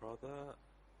brother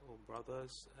or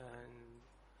brothers and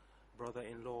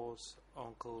brother-in-laws,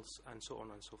 uncles, and so on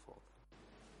and so forth.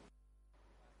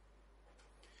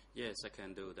 Yes, I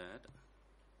can do that.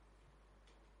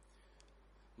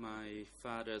 My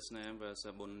father's name was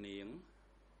Bun Nieng.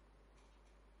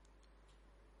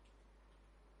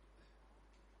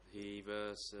 He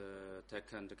was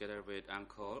taken together with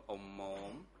uncle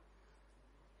Mom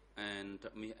and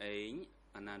Mi Ain,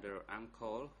 another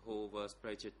uncle who was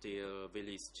Prejudicial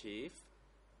village chief,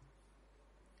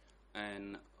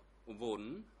 and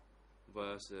Vun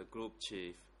was a group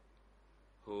chief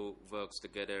who works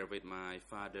together with my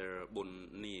father Bun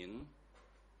Nieng.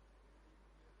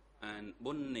 And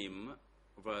Bun Nim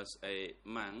was a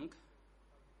monk,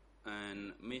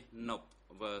 and Mi Nop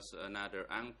was another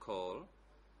uncle,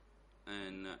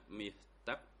 and Mi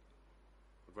Tak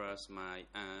was my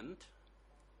aunt.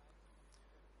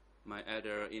 My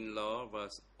other in-law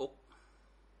was Up.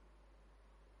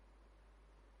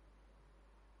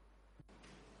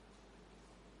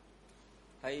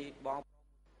 Hay bom.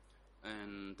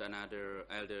 And another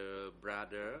elder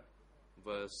brother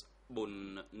was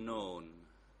Bun Non.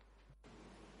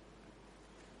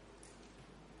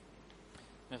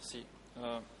 Merci.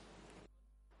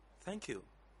 Thank you.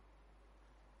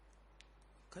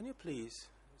 Can you please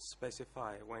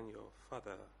specify when your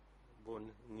father,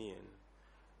 Bun Nien,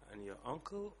 and your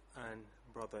uncle and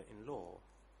brother-in-law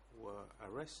were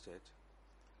arrested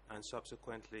and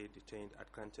subsequently detained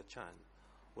at Kranta Chan?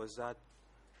 Was that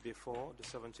before the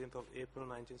 17th of April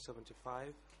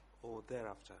 1975 or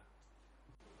thereafter?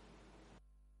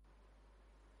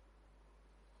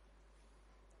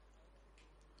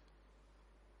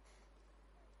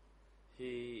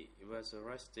 He was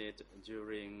arrested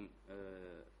during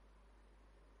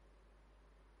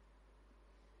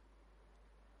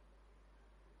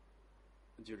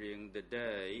the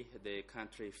day the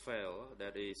country fell,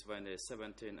 that is when the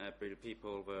 17th April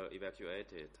people were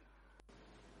evacuated.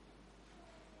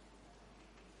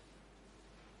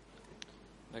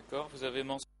 D'accord, vous avez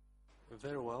mentionné.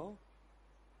 Very well.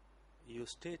 You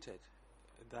stated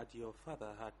that your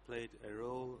father had played a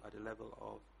role at the level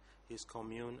of his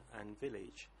commune and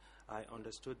village. I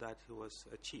understood that he was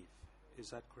a chief. Is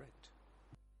that correct?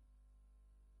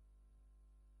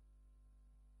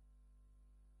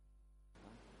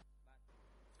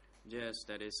 Yes,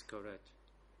 that is correct.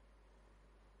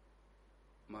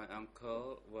 My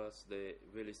uncle was the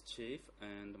village chief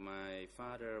and my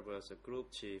father was a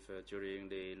group chief during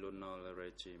the Tribunal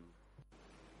regime.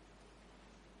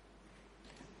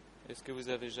 Est-ce que vous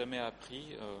avez jamais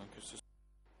appris que ce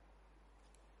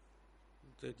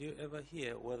Did you ever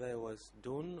hear whether it was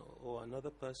Dun or another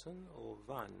person or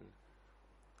Van?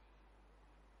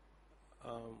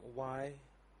 Why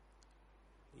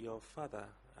your father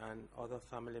and other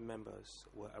family members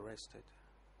were arrested?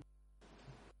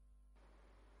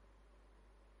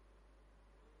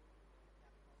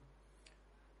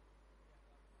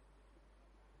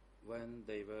 When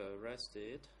they were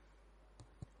arrested,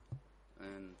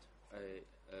 and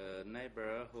a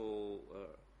neighbor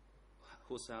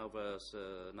whose house was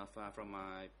not far from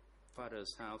my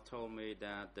father's house told me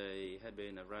that they had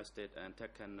been arrested and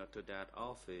taken to that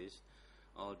office.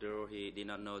 Although he did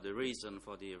not know the reason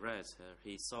for the arrest,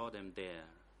 he saw them there.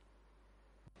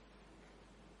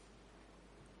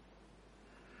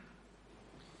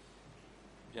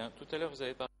 Bien, tout à l'heure vous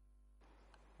avez parlé.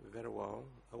 Very well.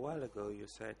 A while ago you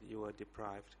said you were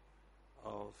deprived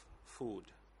of food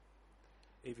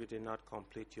if you did not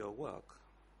complete your work,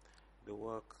 the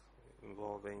work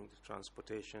involving the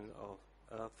transportation of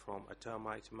earth from a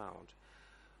termite mound.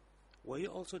 Were you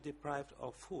also deprived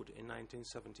of food in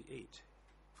 1978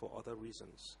 for other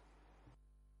reasons?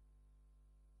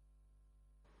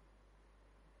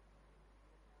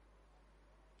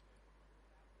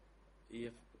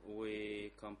 If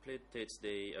we completed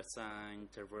the assigned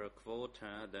work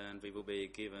quota, then we will be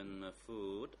given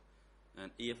food.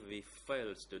 And if we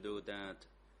fail to do that,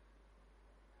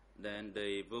 then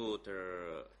they would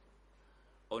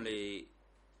only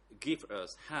give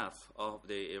us half of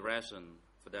the ration.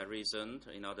 For that reason,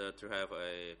 in order to have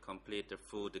a complete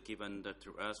food given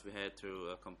to us, we had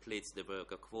to complete the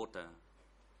work quota.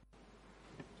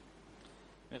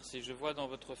 Merci. Je vois dans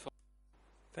votre forme.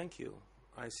 Thank you.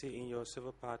 I see in your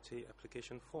civil party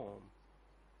application form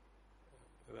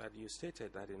that you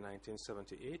stated that in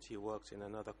 1978 you worked in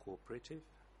another cooperative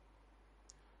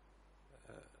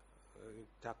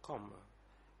Takom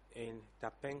in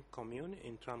Tapeng commune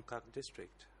in Tramkak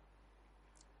district.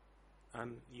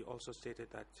 And you also stated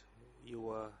that you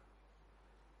were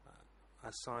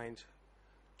assigned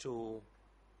to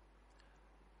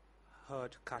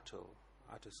herd cattle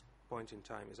at a point in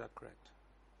time. Is that correct?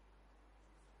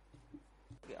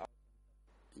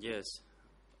 Yes,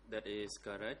 that is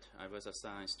correct. I was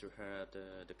assigned to herd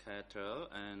the cattle,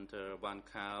 and one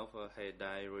cow had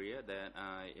diarrhea that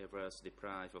I was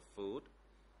deprived of food.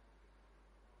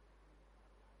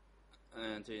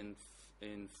 And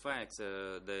in fact,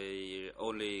 they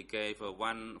only gave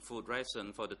one food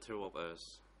ration for the two of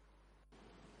us.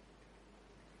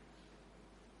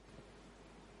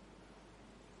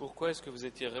 Pourquoi est-ce que vous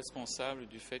étiez responsable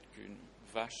du fait qu'une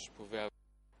vache pouvait avoir...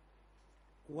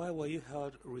 Why were you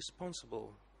held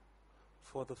responsible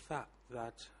for the fact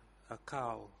that a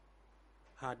cow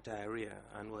had diarrhea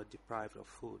and were deprived of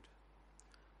food?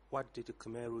 What did the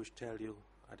Khmer Rouge tell you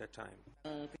at that time?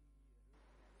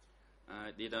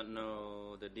 I didn't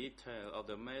know the detail of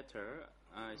the matter.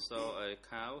 I saw a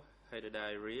cow had a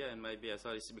diarrhea, and maybe I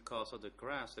thought it's because of the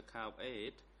grass the cow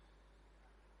ate.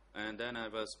 And then I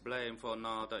was blamed for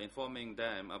not informing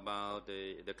them about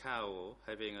the cow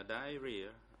having a diarrhea,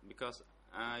 because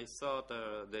I thought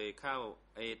the cow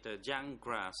ate young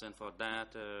grass, and for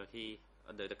that the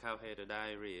cow had a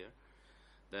diarrhea.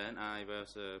 Then I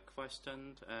was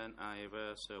questioned, and I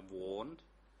was warned.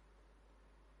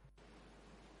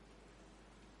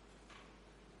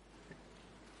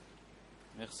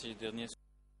 Merci. Dernier.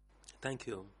 Thank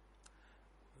you.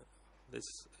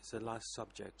 This is the last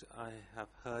subject. I have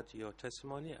heard your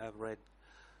testimony. I've read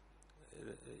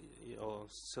your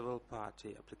civil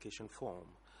party application form.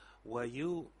 Were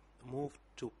you moved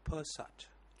to Persat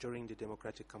during the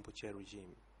Democratic Kampuchea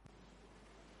regime?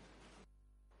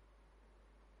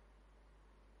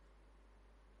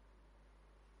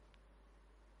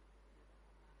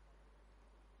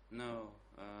 No,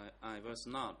 I was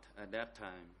not at that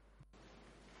time.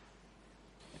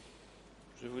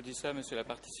 Je vous dis ça, monsieur la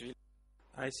partie civile.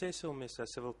 I say so, Mr.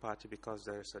 Civil Party, because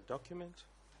there is a document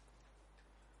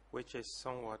which is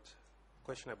somewhat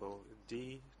questionable,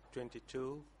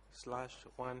 D22/1659.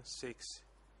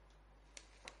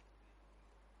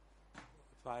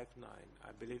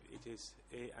 I believe it is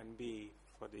A and B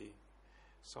for the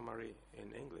summary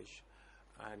in English,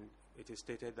 and it is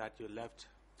stated that you left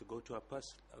to go to a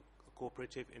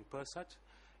cooperative in Persat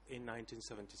in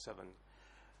 1977.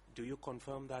 Do you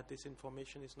confirm that this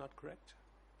information is not correct?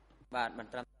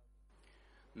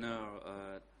 No,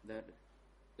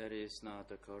 that is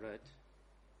not correct.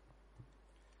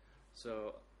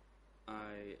 So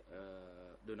I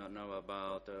do not know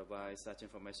about why such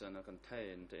information are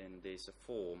contained in this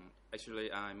form.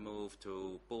 Actually, I moved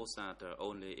to Posat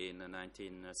only in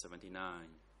 1979.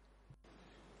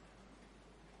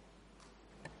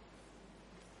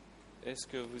 Est-ce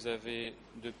que vous avez,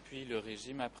 depuis le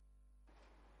régime après...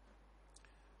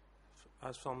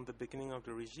 As from the beginning of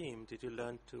the regime, did you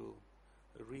learn to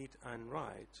read and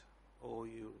write, or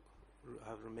you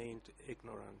have remained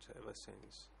ignorant ever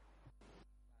since?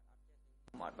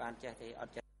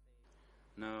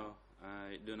 No,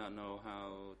 I do not know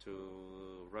how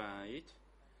to write.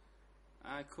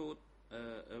 I could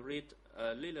read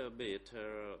a little bit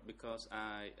because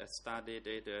I studied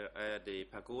it at the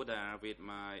pagoda with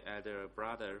my elder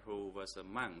brother, who was a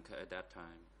monk at that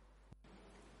time.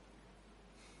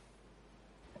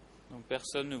 Donc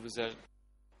personne ne vous a...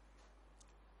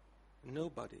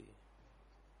 Nobody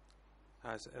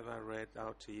has ever read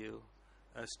out to you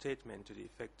a statement to the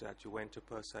effect that you went to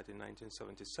Persat in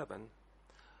 1977,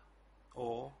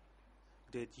 or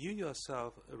did you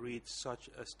yourself read such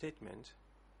a statement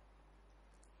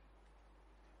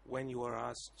when you were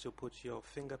asked to put your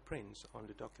fingerprints on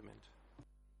the document?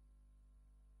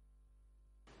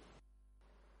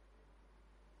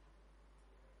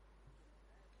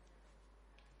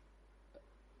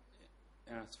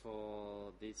 As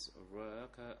for this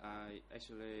work, I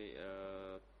actually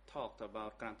talked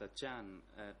about Krantachan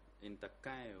in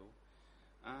Takao.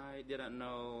 I didn't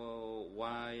know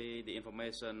why the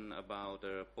information about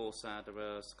Posat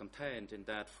was contained in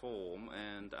that form,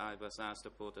 and I was asked to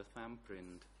put a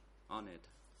thumbprint on it.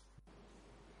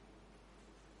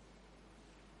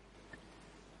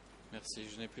 Merci,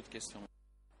 je n'ai plus de questions.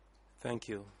 Thank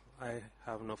you. I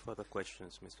have no further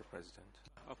questions, Mr. President.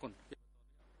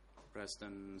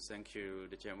 President, thank you.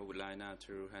 The chairman would like now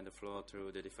to hand the floor to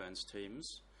the defense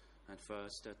teams. And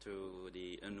first to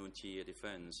the Anunchi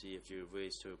defense, if you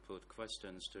wish to put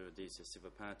questions to this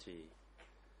civil party.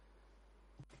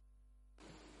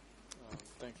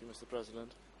 Thank you, Mr.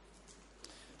 President.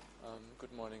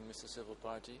 Good morning, Mr. Civil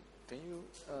Party. Can you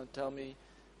tell me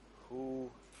who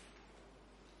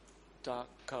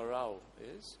Takarau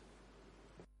is?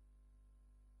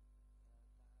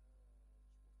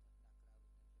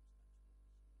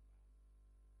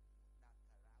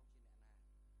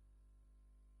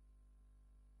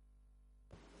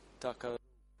 Takarau.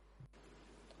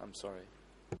 I'm sorry.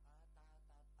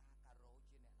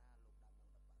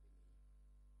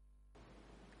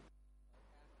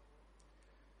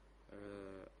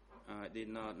 I did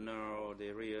not know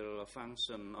the real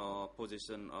function or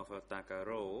position of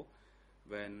Takaro.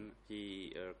 When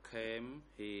he came,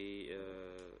 he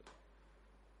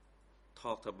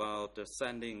talked about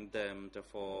sending them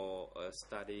for a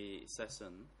study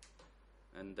session,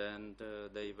 and then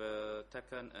they were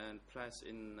taken and placed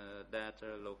in that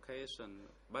location.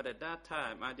 But at that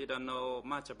time, I didn't know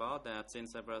much about that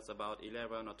since I was about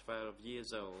 11 or 12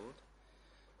 years old,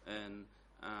 and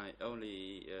I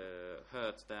only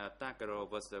heard that Takaro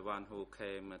was the one who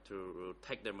came to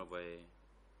take them away.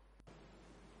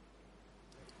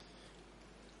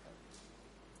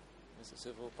 Mr.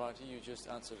 Civil Party, you just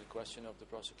answered the question of the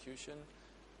prosecution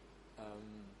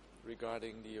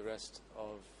regarding the arrest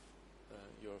of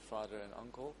your father and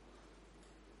uncle.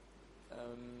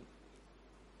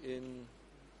 In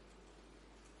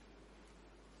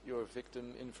your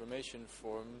victim information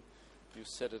form, you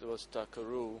said it was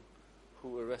Takaru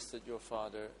who arrested your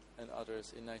father and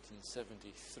others in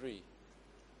 1973.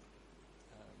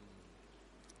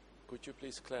 Could you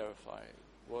please clarify,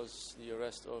 was the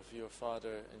arrest of your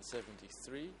father in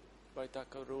 73 by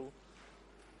Takaru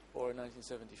or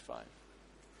 1975?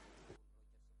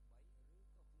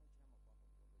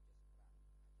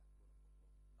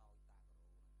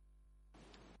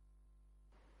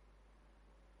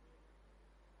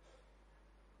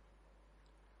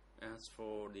 As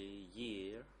for the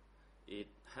year, it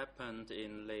happened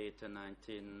in late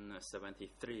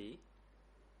 1973.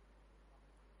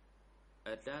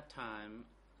 At that time,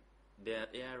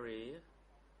 that area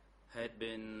had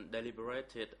been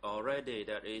deliberated already,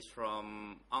 that is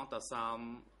from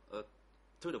Antasam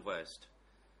to the west,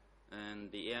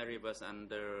 and the area was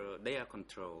under their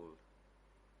control.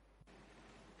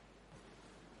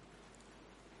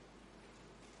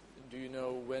 Do you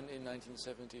know when in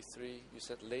 1973, you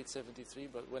said late 73,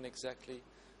 but when exactly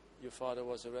your father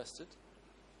was arrested?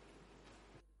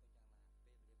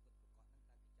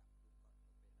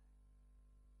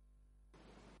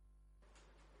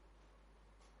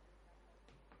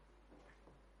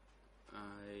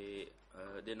 I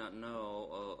did not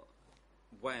know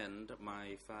when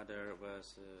my father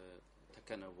was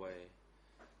taken away,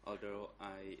 although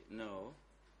I know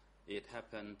it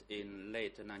happened in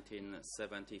late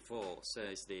 1974,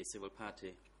 says the Civil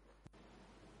Party.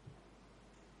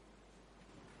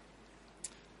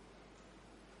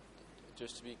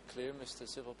 Just to be clear, Mr.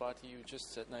 Civil Party, you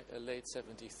just said late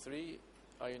 73.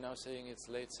 Are you now saying it's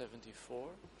late 74?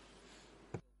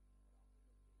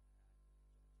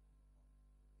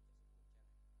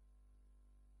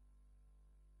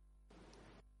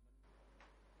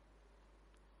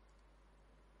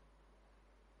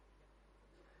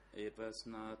 It was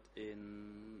not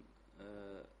in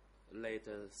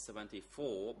later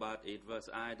 74, but it was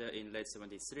either in late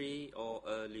 73 or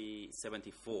early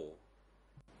 74.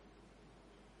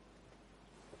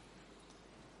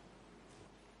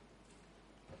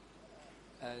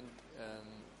 And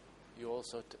you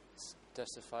also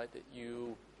testified that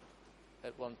you,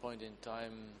 at one point in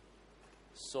time,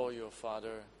 saw your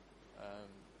father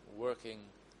working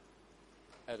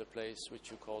at a place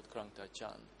which you called Krang Ta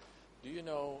Chan. Do you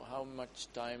know how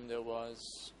much time there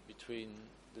was between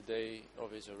the day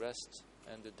of his arrest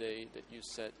and the day that you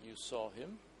said you saw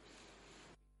him?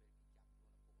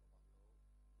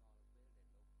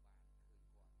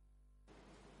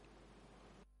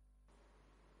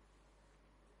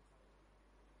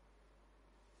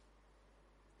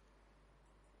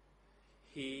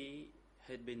 He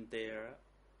had been there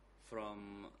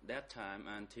from that time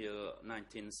until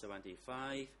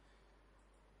 1975.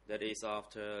 That is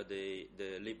after the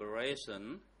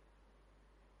liberation.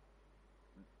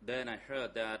 Then I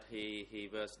heard that he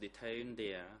was detained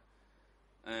there.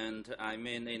 And I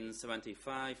mean in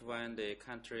 75 when the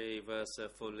country was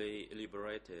fully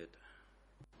liberated.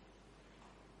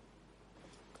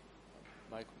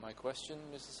 My question,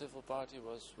 Mr. Civil Party,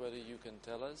 was whether you can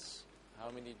tell us how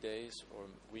many days or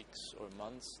weeks or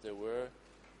months there were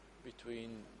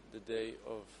between the day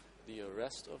of the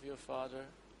arrest of your father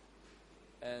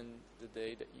and the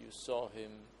day that you saw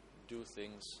him do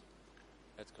things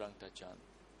at Krang Ta Chan.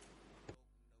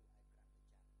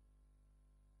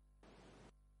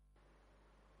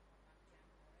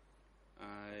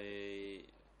 I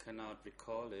cannot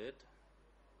recall it.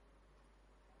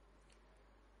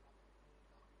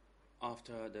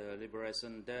 After the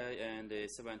Liberation Day and the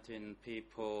 17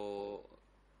 people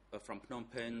from Phnom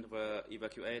Penh were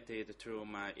evacuated to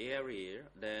my area,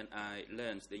 then I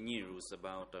learned the news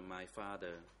about my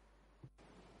father.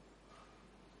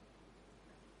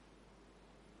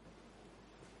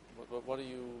 What do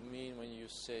you mean when you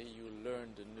say you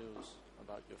learned the news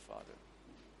about your father?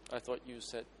 I thought you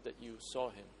said that you saw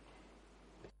him.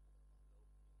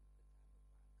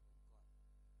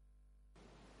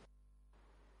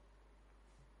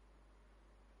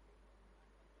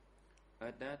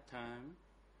 At that time,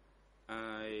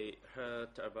 I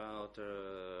heard about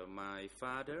my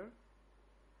father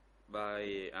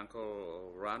by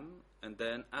Uncle Ran, and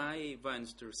then I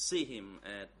went to see him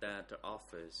at that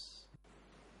office.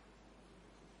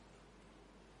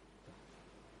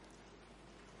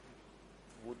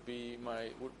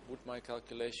 Would my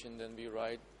calculation then be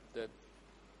right that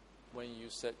when you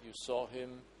said you saw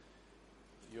him,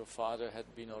 your father had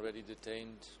been already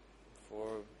detained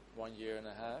for 1 year and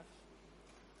a half?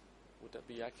 Would that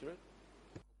be accurate?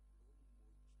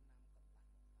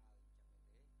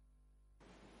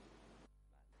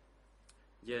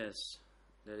 Yes,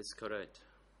 that is correct.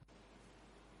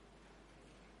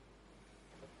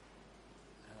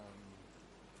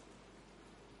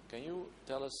 Can you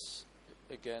tell us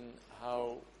again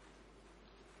how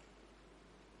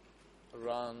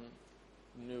Ran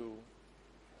knew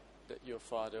that your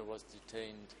father was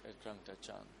detained at Krang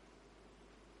Tachan?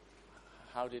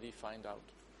 How did he find out?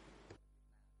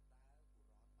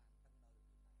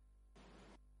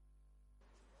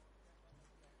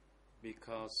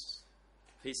 Because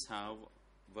his house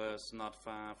was not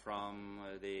far from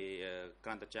the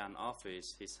Krang Tachan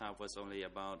office. His house was only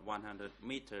about 100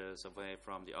 meters away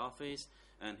from the office,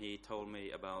 and he told me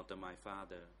about my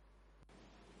father.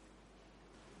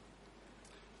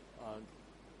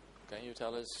 Can you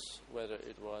tell us whether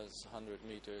it was 100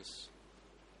 meters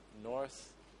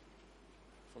north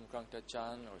from Krang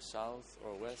Tachan, or south,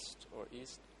 or west, or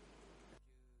east?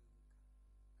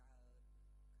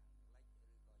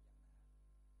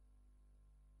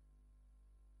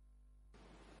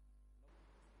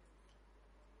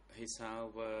 His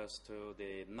house was to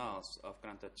the north of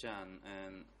Krang Tachan,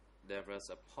 and there was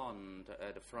a pond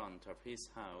at the front of his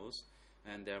house,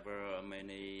 and there were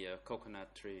many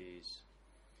coconut trees.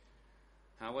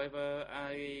 However,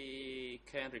 I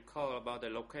can't recall about the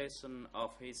location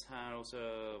of his house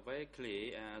very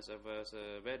clearly, as I was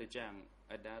very young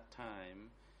at that time.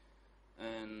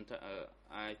 And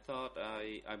I thought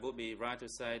I would be right to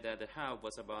say that the house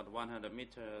was about 100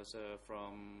 meters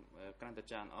from Krang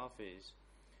Tachan office,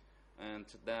 and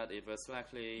that it was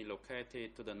likely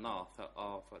located to the north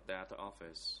of that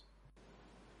office.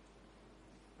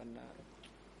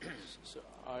 So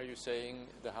are you saying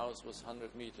the house was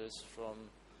 100 meters from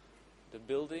the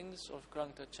buildings of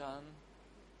Krang Tachan,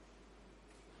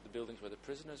 the buildings where the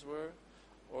prisoners were,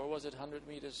 or was it 100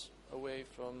 meters away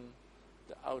from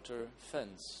the outer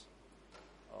fence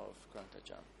of Krang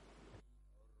Tachan?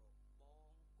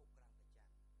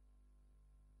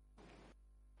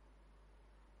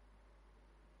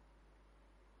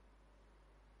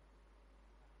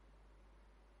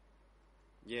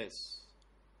 Yes.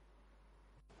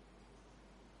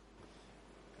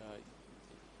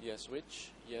 Yes,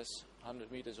 which? Yes,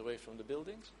 100 meters away from the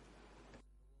buildings?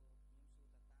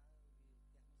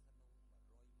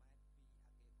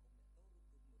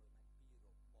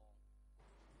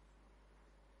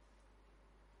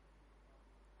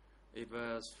 It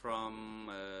was from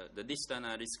the distance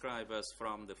I described was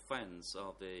from the fence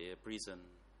of the prison.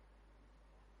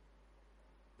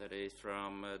 That is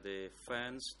from the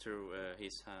fence to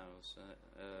his house.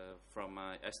 From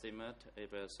my estimate,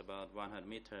 it was about 100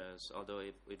 meters, although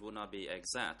it would not be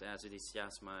exact, as it is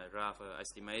just my rough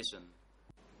estimation.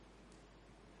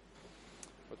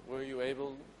 But were you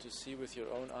able to see with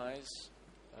your own eyes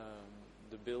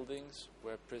the buildings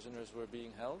where prisoners were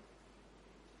being held?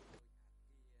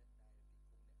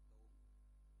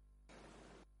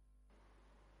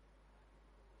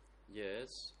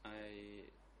 Yes, I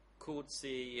could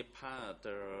see a part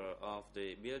of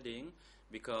the building,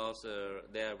 because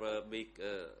there were big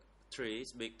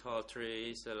trees, big tall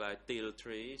trees, like teal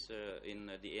trees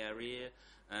in the area,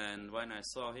 and when I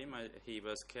saw him, he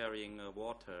was carrying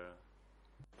water.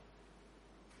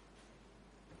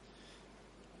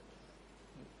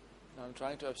 I'm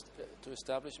trying to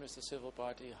establish, Mr. Civil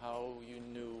Party, how you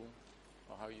knew,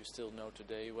 or how you still know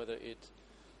today, whether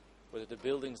the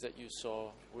buildings that you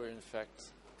saw were in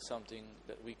fact something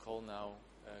that we call now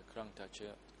Krang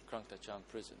Tachan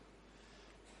prison.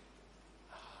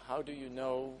 How do you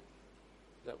know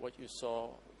that what you saw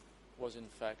was in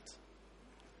fact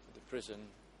the prison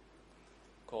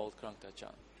called Krang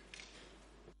Tachan?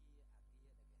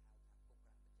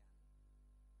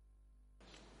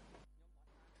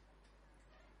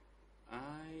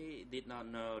 I did not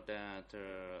know that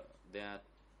that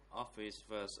office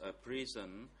was a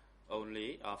prison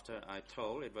only after I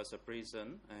told it was a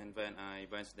prison, and when I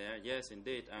went there, yes,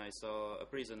 indeed, I saw a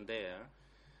prison there,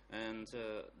 and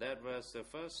that was the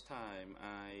first time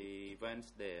I went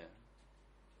there.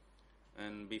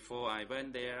 And before I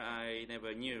went there, I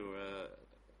never knew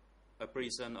a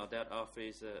prison or that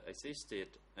office existed,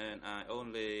 and I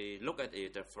only looked at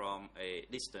it from a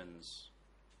distance.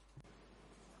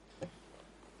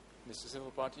 Mr.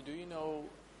 Civil Party, do you know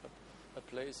a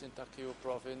place in Takeo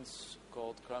province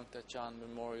called Krang Tachan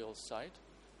Memorial Site?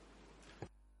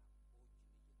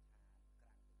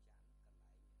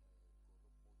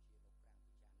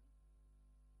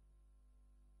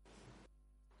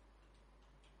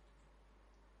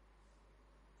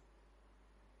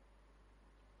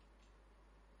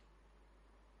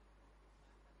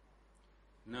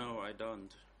 No, I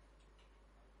don't.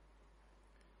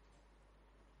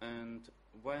 And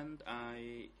when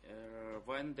I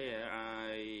went there,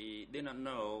 I did not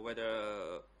know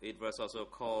whether it was also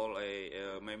called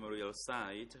a memorial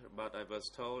site, but I was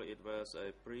told it was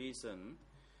a prison.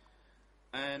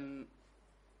 And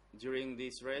during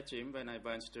this regime, when I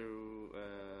went to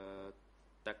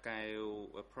Takeo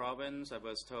province, I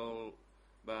was told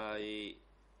by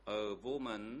a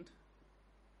woman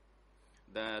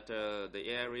that the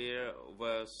area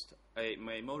was a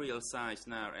memorial site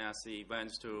now, as he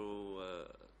went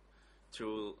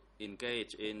to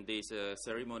engage in this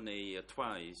ceremony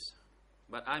twice.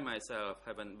 But I myself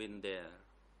haven't been there.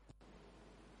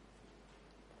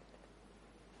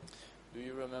 Do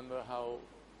you remember how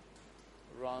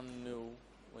Ron knew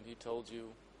when he told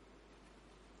you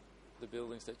the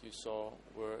buildings that you saw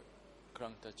were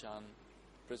Krang Tachan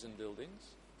prison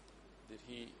buildings? Did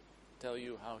he tell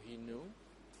you how he knew?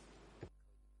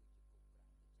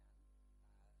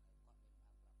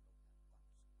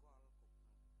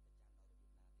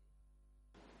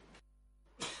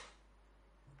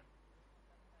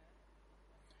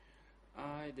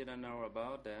 I didn't know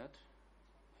about that.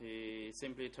 He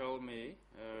simply told me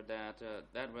that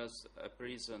that was a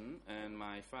prison and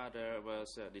my father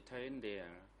was detained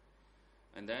there.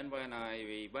 And then when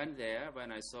I went there,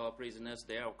 when I saw prisoners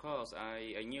there, of course,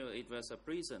 I knew it was a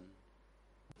prison.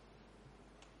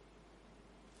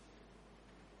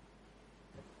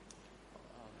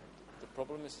 The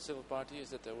problem with the Civil Party is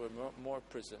that there were more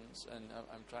prisons, and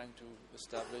I'm trying to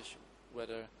establish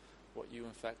whether what you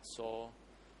in fact saw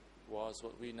was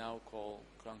what we now call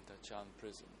Krang Tachan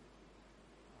prison.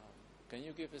 Can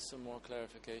you give us some more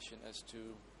clarification as to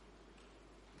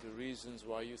the reasons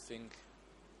why you think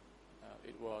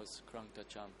it was Krang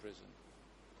Tachan prison?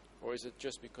 Or is it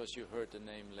just because you heard the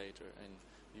name later and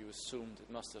you assumed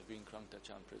it must have been Krang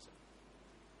Tachan prison?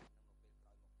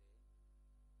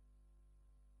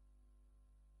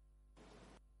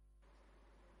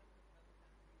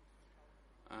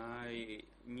 I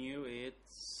knew it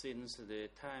since the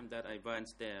time that I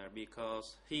went there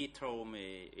because he told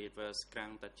me it was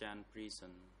Krang Tachan prison.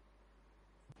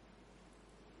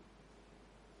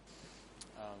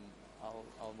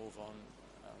 I'll move on,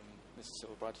 Mr.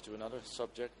 Civil Party, to another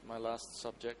subject, my last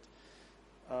subject.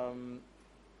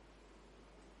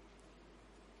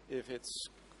 If it's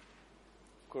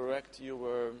correct, you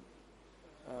were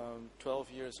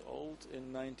 12 years old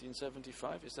in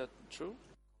 1975, is that true?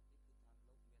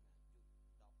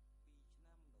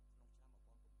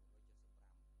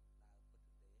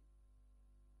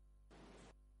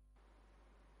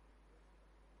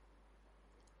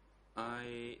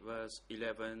 I was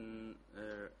 11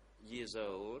 years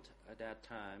old at that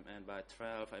time, and by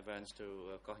 12 I went to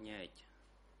Koh-Nhek.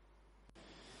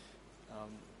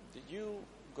 Did you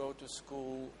go to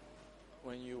school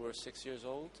when you were 6 years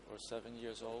old or 7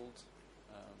 years old,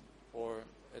 or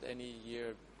at any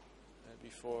year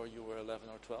before you were 11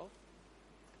 or 12?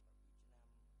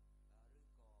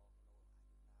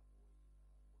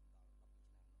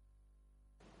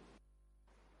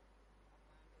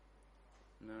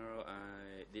 No,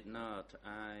 I did not.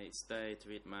 I stayed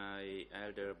with my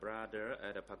elder brother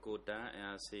at a pagoda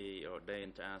as he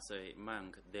ordained as a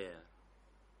monk there.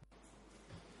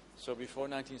 So before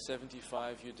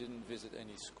 1975 you didn't visit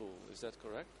any school, is that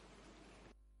correct?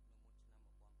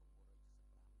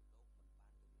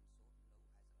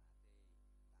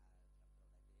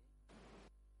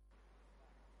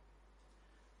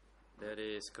 That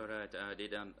is correct. I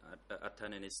didn't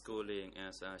attend any schooling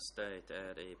as I stayed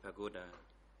at a pagoda.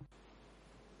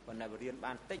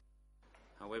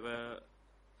 However,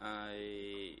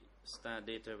 I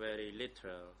studied very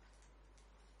little.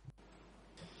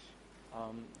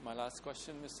 My last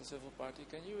question, Mr. Civil Party,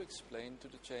 can you explain to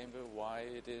the Chamber why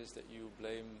it is that you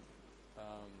blame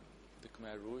the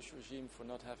Khmer Rouge regime for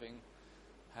not having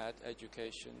had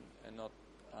education and not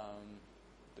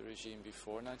the regime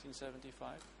before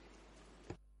 1975?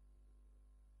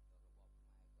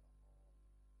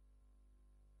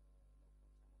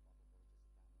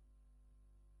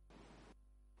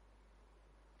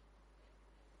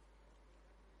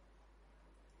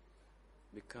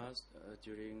 Because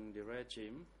during the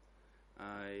regime,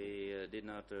 I did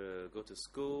not go to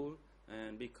school,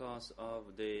 and because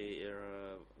of the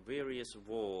various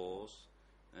wars,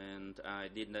 and I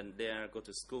didn't dare go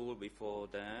to school before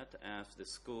that, as the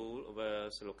school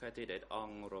was located at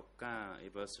Ong Roka.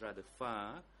 It was rather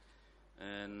far,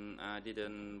 and I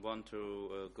didn't want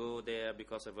to go there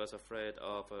because I was afraid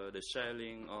of the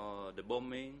shelling or the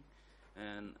bombing.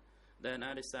 And then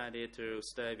I decided to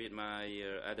stay with my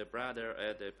other brother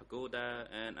at the pagoda,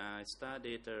 and I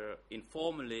studied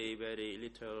informally very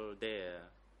little there.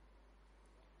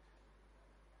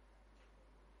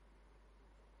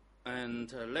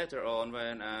 And later on,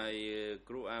 when I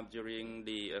grew up during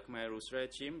the Khmer Rouge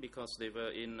regime, because they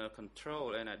were in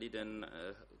control and I didn't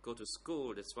go to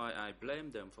school, that's why I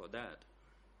blame them for that.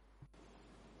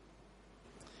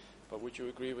 But would you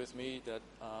agree with me that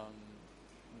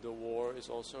the war is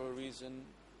also a reason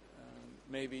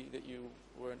maybe that you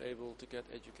weren't able to get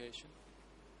education?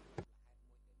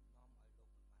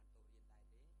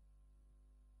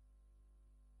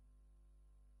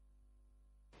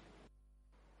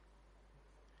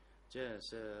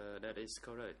 Yes, that is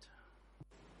correct.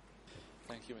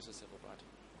 Thank you, Mr. Civil Party.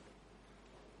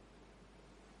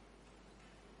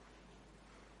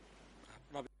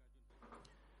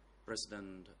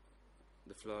 President,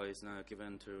 the floor is now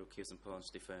given to Khieu Sampon's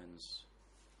defense.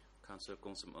 Councillor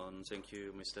Kong Samon, thank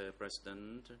you, Mr.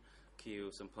 President. Khieu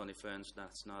Sampon defense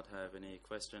does not have any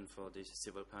question for the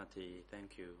civil party.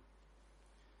 Thank you.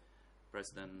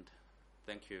 President,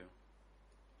 thank you.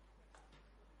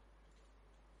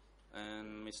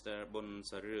 And Mr. Bon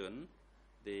Sarun,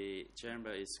 the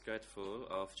chamber is grateful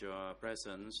of your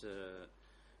presence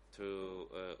to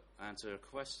answer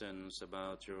questions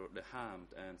about the harm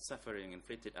and suffering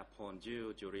inflicted upon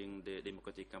you during the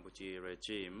Democratic Cambodia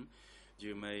regime.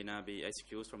 You may now be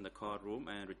excused from the courtroom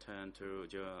and return to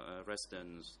your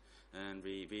residence. And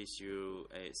we wish you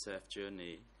a safe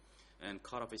journey. And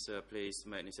court officer, please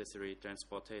make necessary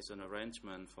transportation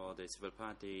arrangement for the civil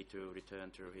party to return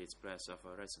to his place of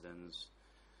residence.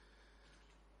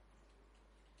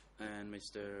 And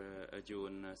Mr.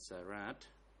 Ajun Sarat,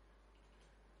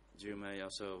 you may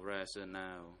also rest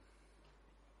now.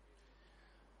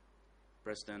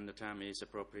 President, the time is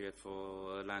appropriate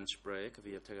for a lunch break.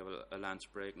 We have taken a lunch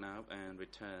break now and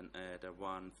return at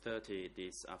 1:30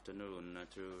 this afternoon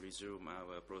to resume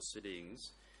our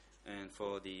proceedings. And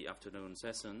for the afternoon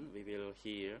session, we will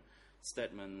hear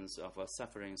statements of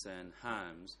sufferings and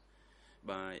harms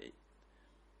by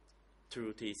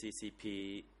through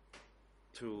TCCP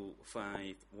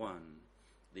 251.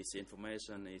 This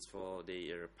information is for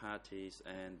the parties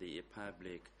and the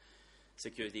public.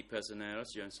 Security personnel,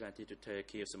 you are instructed to take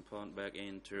Khieu Sampon back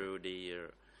into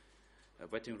the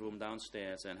waiting room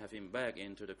downstairs and have him back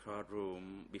into the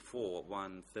courtroom before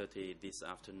 1:30 this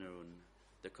afternoon.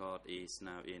 The court is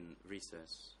now in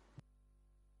recess.